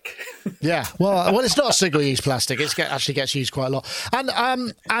plastic. Yeah, well, it's not single-use plastic. It actually gets used quite a lot, and I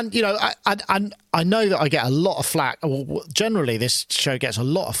know that I get a lot of flack. Well, generally, this show gets a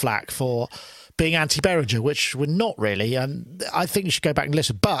lot of flack for being anti-Behringer, which we're not really. And I think you should go back and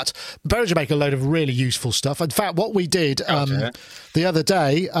listen. But Behringer make a load of really useful stuff. In fact, what we did the other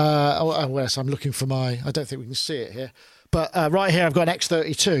day. Wes, I'm looking for my. I don't think we can see it here. But right here, I've got an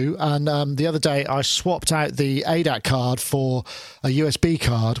X32, and the other day I swapped out the ADAT card for a USB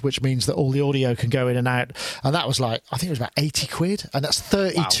card, which means that all the audio can go in and out. And that was I think it was about £80, and that's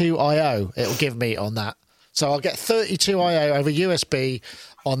 32 I/O it'll give me on that. So I'll get 32 I/O over USB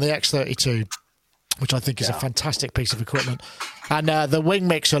on the X32, which I think is a fantastic piece of equipment. And the wing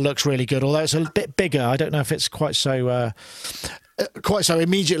mixer looks really good, although it's a bit bigger. I don't know if it's quite so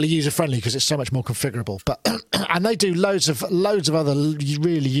immediately user friendly because it's so much more configurable. But and they do loads of other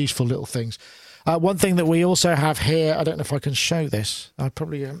really useful little things. One thing that we also have here, I don't know if I can show this. I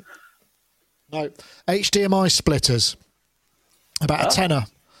probably no HDMI splitters. About a tenner.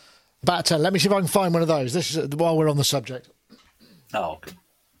 Let me see if I can find one of those. This is while we're on the subject. Oh,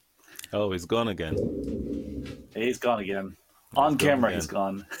 he's gone again. He's gone again. On camera, he's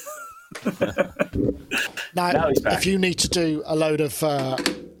gone. Now he's back. If you need to do a load of,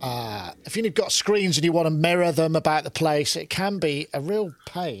 if you've got screens and you want to mirror them about the place, it can be a real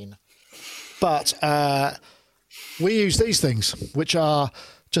pain. But we use these things, which are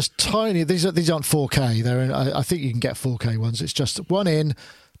just tiny. These aren't 4K. I think you can get 4K ones. It's just 1 in,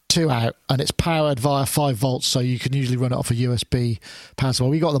 2 out, and it's powered via 5 volts, so you can usually run it off a USB power supply.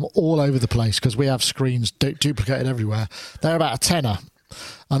 We got them all over the place because we have screens duplicated everywhere. They're about a tenner.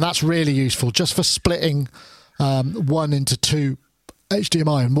 And that's really useful just for splitting 1 into 2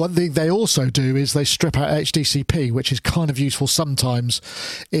 HDMI. And one thing they also do is they strip out HDCP, which is kind of useful sometimes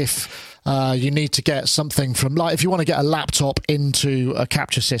if you need to get something from, if you want to get a laptop into a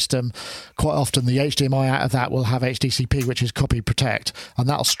capture system, quite often the HDMI out of that will have HDCP, which is copy protect, and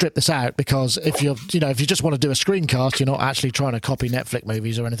that'll strip this out because if you just want to do a screencast, you're not actually trying to copy Netflix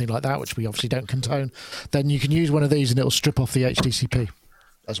movies or anything like that, which we obviously don't condone, then you can use one of these and it'll strip off the HDCP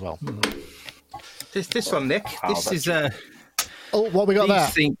as well. This one, Nick. This is what we got there?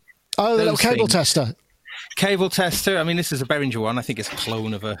 The little cable tester. Cable tester. I mean, this is a Behringer one. I think it's a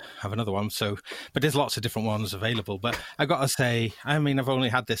clone of another one. But there's lots of different ones available. But I got to say, I mean, I've only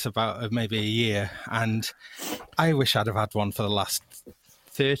had this about maybe a year, and I wish I'd have had one for the last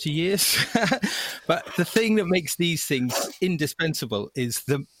 30 years. But the thing that makes these things indispensable is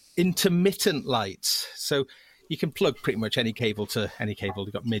the intermittent lights. So you can plug pretty much any cable to any cable.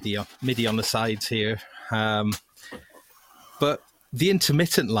 You've got MIDI on the sides here. But the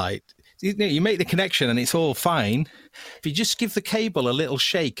intermittent light, you make the connection and it's all fine. If you just give the cable a little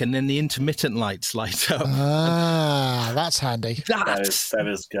shake and then the intermittent lights light up. That's handy. That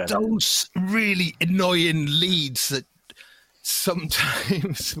is good. Those really annoying leads that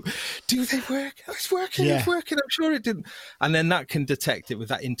sometimes do they work? Oh, it's working. I'm sure it didn't. And then that can detect it with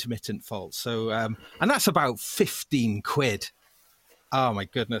that intermittent fault. So and that's about £15. Oh my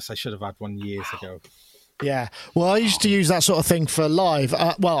goodness, I should have had one years ago. Yeah, well, I used to use that sort of thing for live.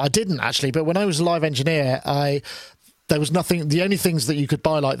 Well, I didn't actually, but when I was a live engineer, there was nothing. The only things that you could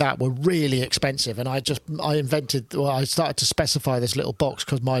buy like that were really expensive, and I started to specify this little box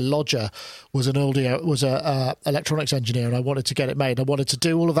because my lodger was a electronics engineer, and I wanted to get it made. I wanted to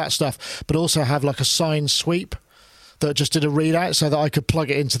do all of that stuff, but also have like a sine sweep that just did a readout so that I could plug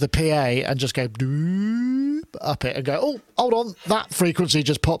it into the PA and just go up it and go, oh, hold on, that frequency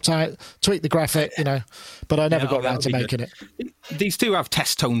just popped out, tweak the graphic, but I never got around to making it. These do have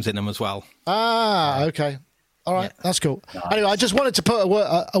test tones in them as well. Ah, okay. All right, that's cool. Nice. Anyway, I just wanted to put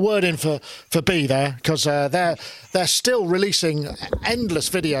a word in for B there, because they're still releasing endless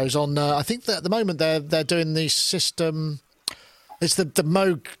videos on, I think that at the moment they're doing the system... It's the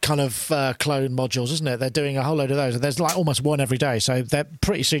Moog kind of clone modules, isn't it? They're doing a whole load of those. And there's like almost one every day. So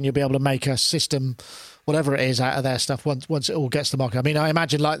pretty soon you'll be able to make a system, whatever it is, out of their stuff once it all gets to market. I mean, I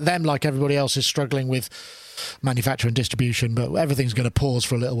imagine like everybody else is struggling with manufacture and distribution, but everything's going to pause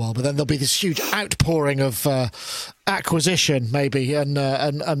for a little while. But then there'll be this huge outpouring of acquisition, maybe, and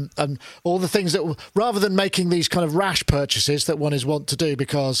all the things that, rather than making these kind of rash purchases that one is wont to do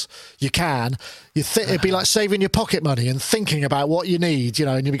because you can, it'd be like saving your pocket money and thinking about what you need,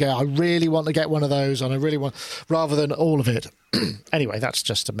 and you'd be going, I really want to get one of those, and I really want, rather than all of it. Anyway,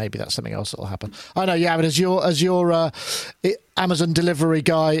 maybe that's something else that'll happen. I know, yeah, but as your Amazon delivery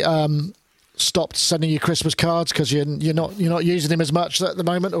guy stopped sending you Christmas cards because you're not using him as much at the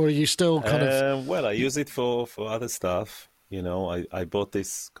moment, or are you still kind of? Well, I use it for other stuff. I bought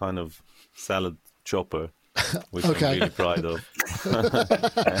this kind of salad chopper, which I'm really proud of.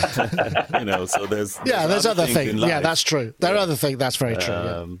 So there's other things. Yeah, that's true. There are other things. That's very true.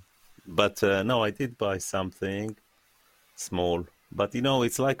 Yeah. But no, I did buy something small. But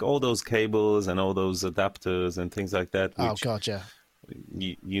it's like all those cables and all those adapters and things like that. Oh God, yeah.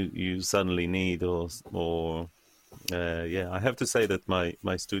 You suddenly need or I have to say that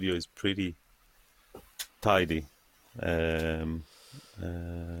my studio is pretty tidy.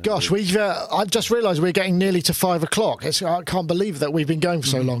 Gosh, I just realised we're getting nearly to 5 o'clock. I can't believe that we've been going for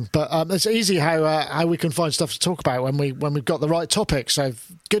so long. But it's easy how we can find stuff to talk about when we've got the right topic. So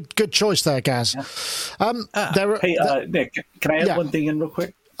good choice there, Gaz. Yeah. Nick, can I add one thing in real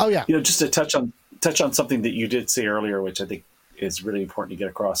quick? Oh yeah. Just to touch on something that you did say earlier, which I think is really important to get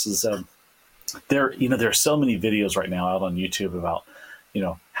across, is there are so many videos right now out on YouTube about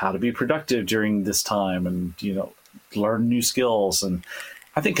how to be productive during this time and learn new skills. And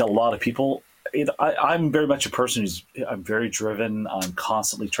I think a lot of people, I'm very much a person I'm very driven. I'm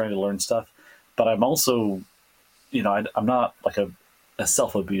constantly trying to learn stuff, but I'm also I'm not like a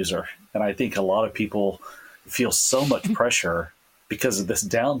self-abuser, and I think a lot of people feel so much pressure because of this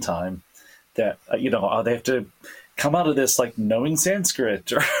downtime that they have to come out of this like knowing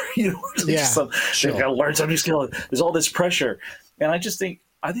Sanskrit, or they've got to learn some new skill. There's all this pressure, and I think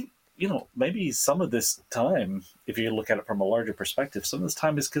maybe some of this time, if you look at it from a larger perspective, some of this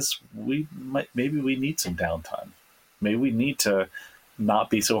time is because maybe we need some downtime. Maybe we need to not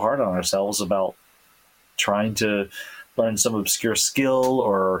be so hard on ourselves about trying to learn some obscure skill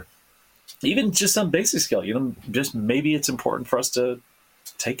or even just some basic skill. Just maybe it's important for us to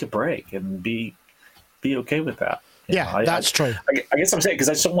take a break and be okay with that. That's true. I guess I'm saying, because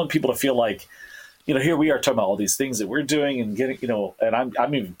I just don't want people to feel like, here we are talking about all these things that we're doing and getting, and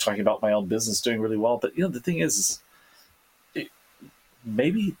I'm even talking about my own business doing really well. But, the thing is,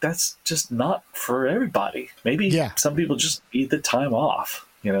 maybe that's just not for everybody. Maybe some people just need the time off,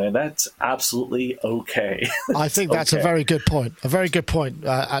 and that's absolutely okay. I think that's a very good point. A very good point,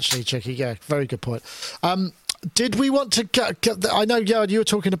 actually, Chicky. Yeah, very good point. Did we want to get I know, you were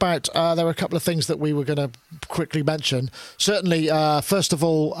talking about, there were a couple of things that we were going to quickly mention. Certainly, first of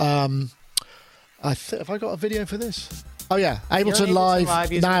all, have I got a video for this? Oh, yeah. Ableton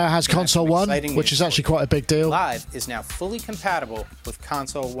Live now has Console 1, which is actually quite a big deal. Live is now fully compatible with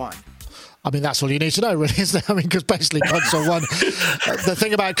Console 1. I mean, that's all you need to know, really, isn't it? I mean, because basically Console 1, the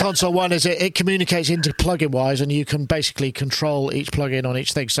thing about Console 1 is it communicates into plugin-wise, and you can basically control each plugin on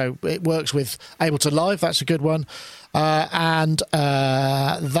each thing. So it works with Ableton Live. That's a good one. And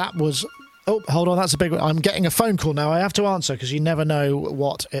that was... Oh, hold on. That's a big one. I'm getting a phone call now. I have to answer because you never know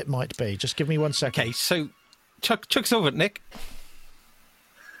what it might be. Just give me 1 second. Okay, so Chuck's over it, Nick.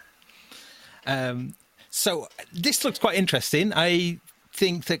 So this looks quite interesting. I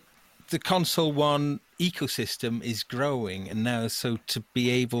think that the Console 1 ecosystem is growing, and now so to be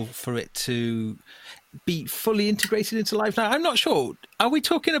able for it to be fully integrated into Live now, I'm not sure. Are we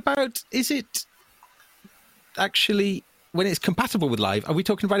talking about, is it actually, when it's compatible with Live, are we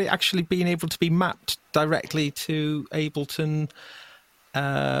talking about it actually being able to be mapped directly to Ableton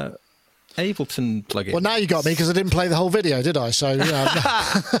plugin? Well, now you got me because I didn't play the whole video, did I? So,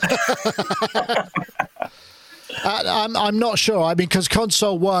 I'm not sure. I mean, because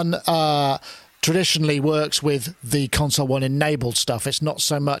Console 1 traditionally works with the Console 1 enabled stuff. It's not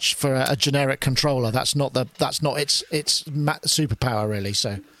so much for a generic controller. That's not its superpower, really.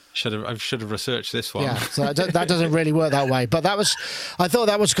 So I should have researched this one. Yeah, so that doesn't really work that way. But I thought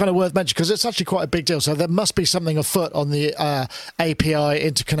that was kind of worth mentioning because it's actually quite a big deal. So there must be something afoot on the API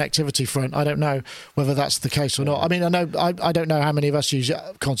interconnectivity front. I don't know whether that's the case or not. I mean, I don't know how many of us use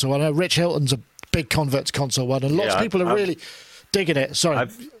Console 1. I know Rich Hilton's a big convert to Console 1, and lots of people are really digging it. Sorry.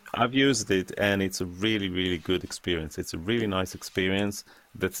 I've used it, and it's a really, really good experience. It's a really nice experience.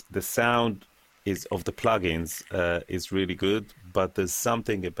 The sound of the plugins is really good, but there's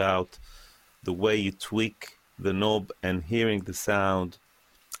something about the way you tweak the knob and hearing the sound.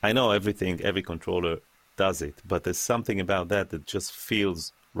 I know every controller does it, but there's something about that just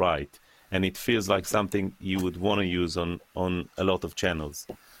feels right, and it feels like something you would want to use on a lot of channels.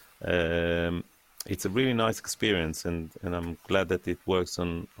 It's a really nice experience, and I'm glad that it works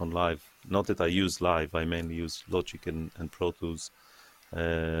on Live. Not that I use Live, I mainly use Logic and Pro Tools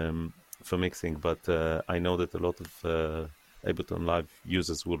for mixing, but I know that a lot of Ableton Live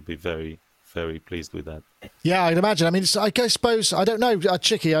users will be very, very pleased with that. Yeah, I'd imagine. I mean, I suppose, I don't know,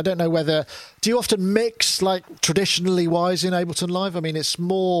 Chicky, I don't know whether... Do you often mix, like, traditionally wise in Ableton Live? I mean, it's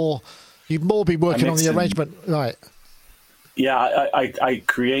more... You'd more be working on the arrangement, right? Yeah, I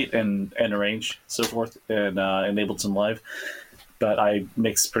create and arrange, so forth, in Ableton Live, but I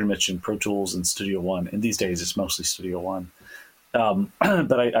mix pretty much in Pro Tools and Studio One. And these days, it's mostly Studio One.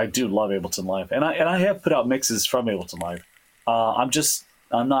 But I do love Ableton Live, and I have put out mixes from Ableton Live.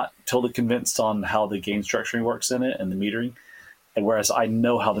 I'm not totally convinced on how the gain structuring works in it and the metering, and whereas I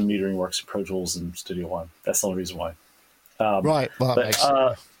know how the metering works in Pro Tools and Studio One. That's the only reason why. Right. Well, that makes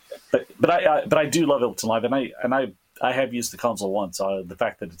sense. But I do love Ableton Live, and I have used the Console 1, so the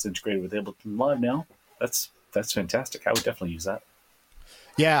fact that it's integrated with Ableton Live now, that's fantastic. I would definitely use that.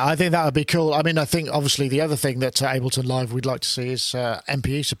 Yeah, I think that would be cool. I mean, I think obviously the other thing that Ableton Live we'd like to see is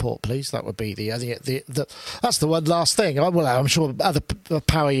MPE support, please. That would be that's the one last thing. Well, I'm sure other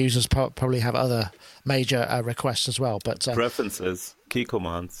power users probably have other major requests as well. But preferences, key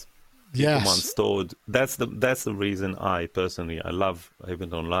commands, yes. Commands stored. That's the reason I love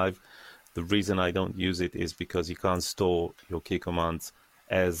Ableton Live. The reason I don't use it is because you can't store your key commands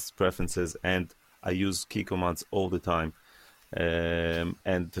as preferences, and I use key commands all the time.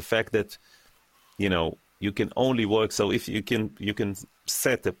 And the fact that you can only work, so if you can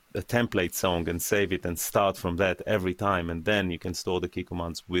set a template song and save it and start from that every time, and then you can store the key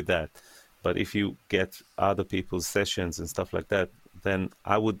commands with that. But if you get other people's sessions and stuff like that, then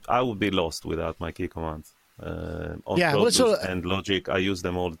I would be lost without my key commands. On Pro Tools and Logic, I use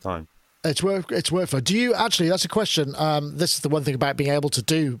them all the time. It's workflow. Do you actually? That's a question. This is the one thing about being able to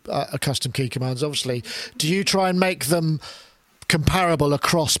do a custom key commands. Obviously, do you try and make them comparable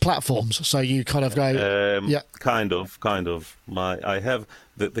across platforms? So you kind of go, yeah, kind of. I have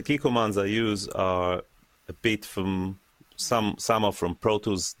the key commands I use are a bit from some are from Pro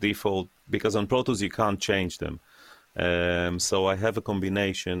Tools default, because on Pro Tools you can't change them. So I have a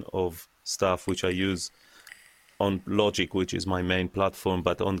combination of stuff which I use on Logic, which is my main platform,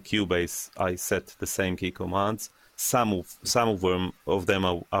 but on Cubase I set the same key commands. Some of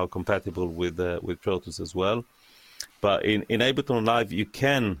them are compatible with Pro Tools as well. But in Ableton Live, you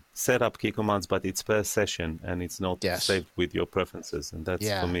can set up key commands, but it's per session and it's not saved with your preferences, and that's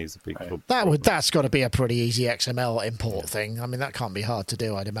for me is a big problem. That's got to be a pretty easy XML import thing. I mean, that can't be hard to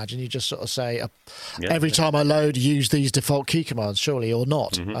do. I'd imagine you just sort of say every time I load, use these default key commands, surely, or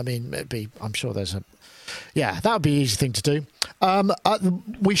not. Mm-hmm. I mean, I'm sure there's a. Yeah, that would be an easy thing to do.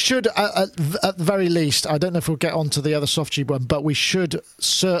 We should, at the very least, I don't know if we'll get on to the other SoftTube one, but we should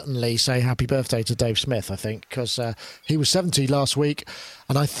certainly say happy birthday to Dave Smith, I think, because he was 70 last week.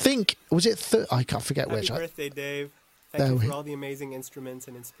 And I think, was it, I can't forget which. Happy birthday, Dave. Thank you for all the amazing instruments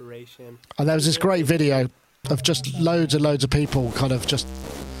and inspiration. And there was this great video of just loads and loads of people kind of just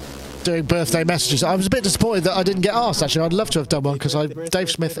doing birthday messages. I was a bit disappointed that I didn't get asked, actually. I'd love to have done one, because Dave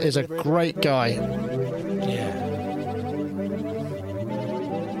Smith is a great guy. Yeah.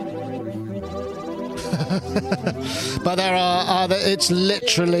 But there are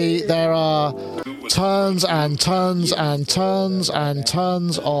tons and tons and tons and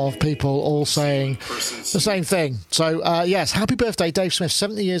tons of people all saying the same thing. So yes, happy birthday, Dave Smith,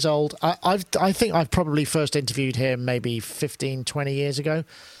 70 years old. I think I've probably first interviewed him maybe 15, 20 years ago.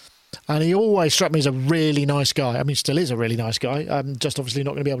 And he always struck me as a really nice guy. I mean, still is a really nice guy. I'm just obviously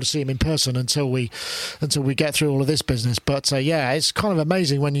not going to be able to see him in person until we get through all of this business. But yeah, it's kind of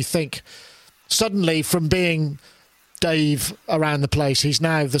amazing when you think suddenly from being Dave around the place. He's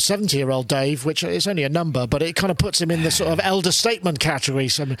now the 70-year-old Dave, which is only a number, but it kind of puts him in the sort of elder statesman category,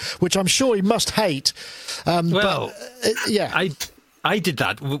 which I'm sure he must hate. I did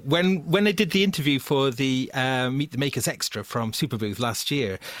that when I did the interview for the Meet the Makers Extra from Superbooth last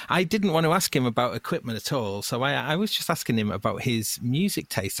year. I didn't want to ask him about equipment at all, so I was just asking him about his music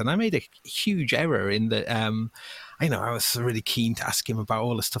taste, and I made a huge error in that. I was really keen to ask him about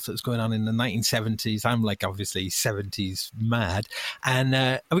all the stuff that was going on in the 1970s. I'm like obviously 70s mad, and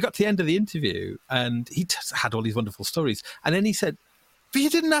we got to the end of the interview, and he just had all these wonderful stories, and then he said, "But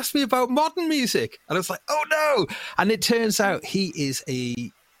you didn't ask me about modern music." And I was like, oh no. And it turns out he is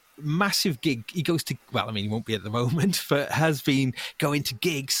a massive gig. He goes to, he won't be at the moment, but has been going to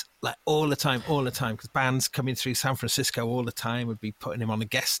gigs like all the time, because bands coming through San Francisco all the time would be putting him on a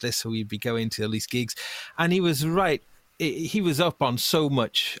guest list, so he'd be going to all these gigs. And he was right. He was up on so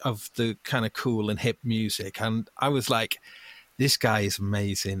much of the kind of cool and hip music. And I was like, this guy is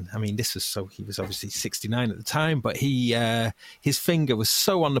amazing. I mean, he was obviously 69 at the time, but his finger was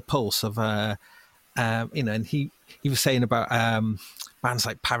so on the pulse of, and he was saying about bands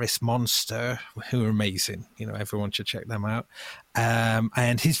like Paris Monster, who are amazing. Everyone should check them out.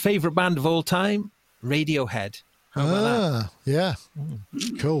 And his favorite band of all time, Radiohead. How about that? Yeah.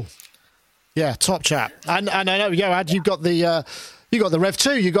 Cool. Yeah, top chap. And I know, Yoad, you got the Rev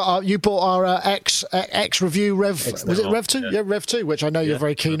 2. You bought our X review Rev. Was it Rev 2? Yeah, Rev 2, which I know you're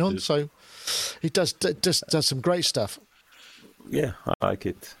very keen on. So he does some great stuff. Yeah, I like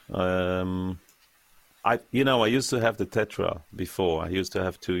it. I used to have the Tetra before. I used to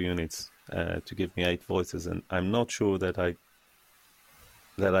have 2 units to give me 8 voices, and I'm not sure that I'm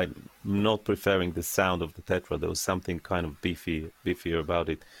not preferring the sound of the Tetra. There was something kind of beefier about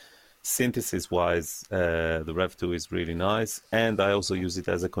it. Synthesis-wise, the Rev 2 is really nice, and I also use it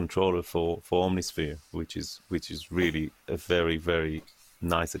as a controller for Omnisphere, which is really a very, very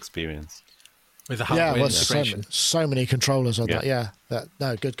nice experience. With a so many controllers on that. Yeah,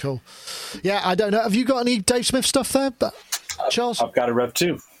 good call. Yeah, I don't know. Have you got any Dave Smith stuff there, Charles? I've got a Rev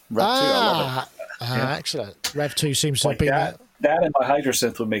 2. I love it. Excellent. Rev 2 seems to like be that. That and my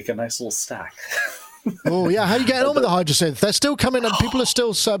Hydrasynth would make a nice little stack. Oh yeah, how are you getting on with the Hydrasynth? They're still coming, and people are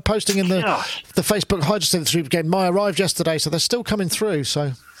still posting in the Facebook Hydrasynth group again. Mine arrived yesterday, so they're still coming through.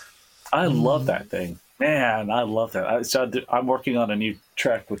 So I love that thing, man. I love that. I'm working on a new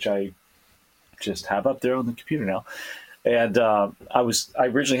track, which I just have up there on the computer now, and I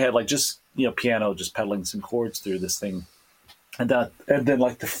originally had piano, just pedaling some chords through this thing, and then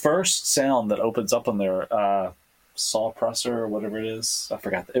like the first sound that opens up on there. Saw Presser or whatever it is. I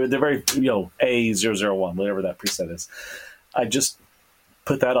forgot. They're very, A001, whatever that preset is. I just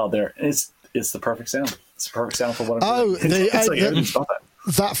put that on there. And it's the perfect sound. It's the perfect sound for what I'm doing.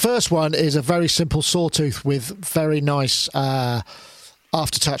 That first one is a very simple sawtooth with very nice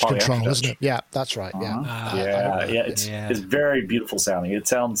aftertouch control, isn't it? Yeah, that's right. Yeah. It's very beautiful sounding. It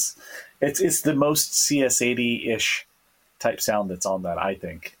sounds, it's the most CS80-ish type sound that's on that, I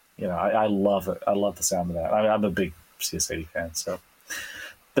think. I love it. I love the sound of that. I'm a big CS80 fan. So,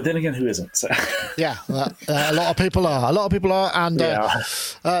 but then again, who isn't? So. Yeah, a lot of people are,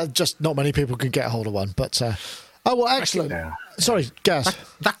 and just not many people can get a hold of one. But excellent. Sorry, Gaz.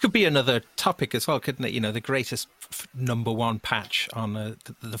 That could be another topic as well, couldn't it? The greatest number one patch on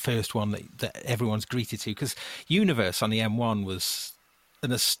the first one that everyone's greeted to, because Universe on the M1 was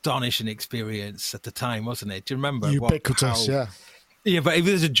an astonishing experience at the time, wasn't it? Do you remember? Ubiquitous, yeah. Yeah, but it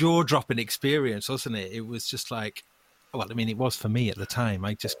was a jaw-dropping experience, wasn't it? It was just like, it was for me at the time.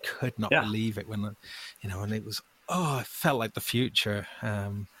 I just could not believe it when, and it was, it felt like the future.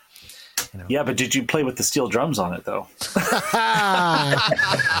 Yeah, but did you play with the steel drums on it, though?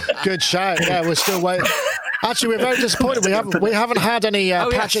 Good shout. Yeah, we're still waiting. Actually, we're very disappointed. We haven't had any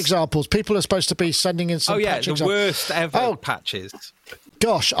patch examples. People are supposed to be sending in some patch examples. Worst ever patches.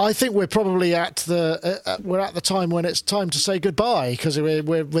 Gosh, I think we're probably at the time when it's time to say goodbye, because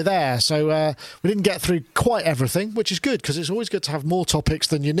we're there. So we didn't get through quite everything, which is good, because it's always good to have more topics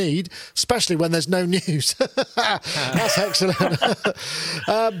than you need, especially when there's no news. That's excellent.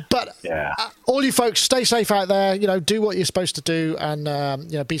 But all you folks, stay safe out there. Do what you're supposed to do,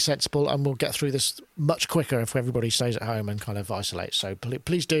 and be sensible. And we'll get through this much quicker if everybody stays at home and kind of isolates. So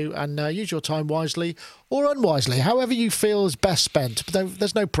please do, and use your time wisely or unwisely, however you feel is best spent. But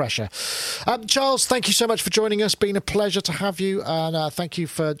there's no pressure. Charles, thank you so much for joining us. Been a pleasure to have you, and thank you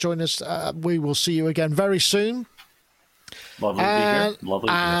for joining us. We will see you again very soon. Lovely to be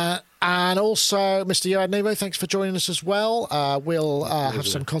here. And also, Mr. Yoad Nebo, thanks for joining us as well. We'll have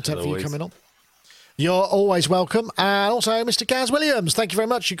some content for you coming on. You're always welcome. And also, Mr. Gaz Williams, thank you very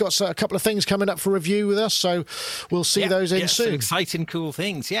much. You've got a couple of things coming up for review with us, so we'll see those in soon. Some exciting, cool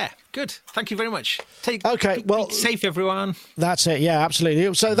things. Yeah, good. Thank you very much. Be safe, everyone. That's it. Yeah,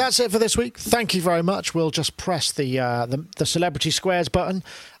 absolutely. So that's it for this week. Thank you very much. We'll just press the Celebrity Squares button,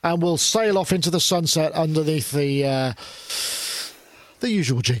 and we'll sail off into the sunset underneath the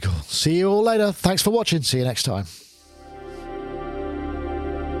usual jiggle. See you all later. Thanks for watching. See you next time.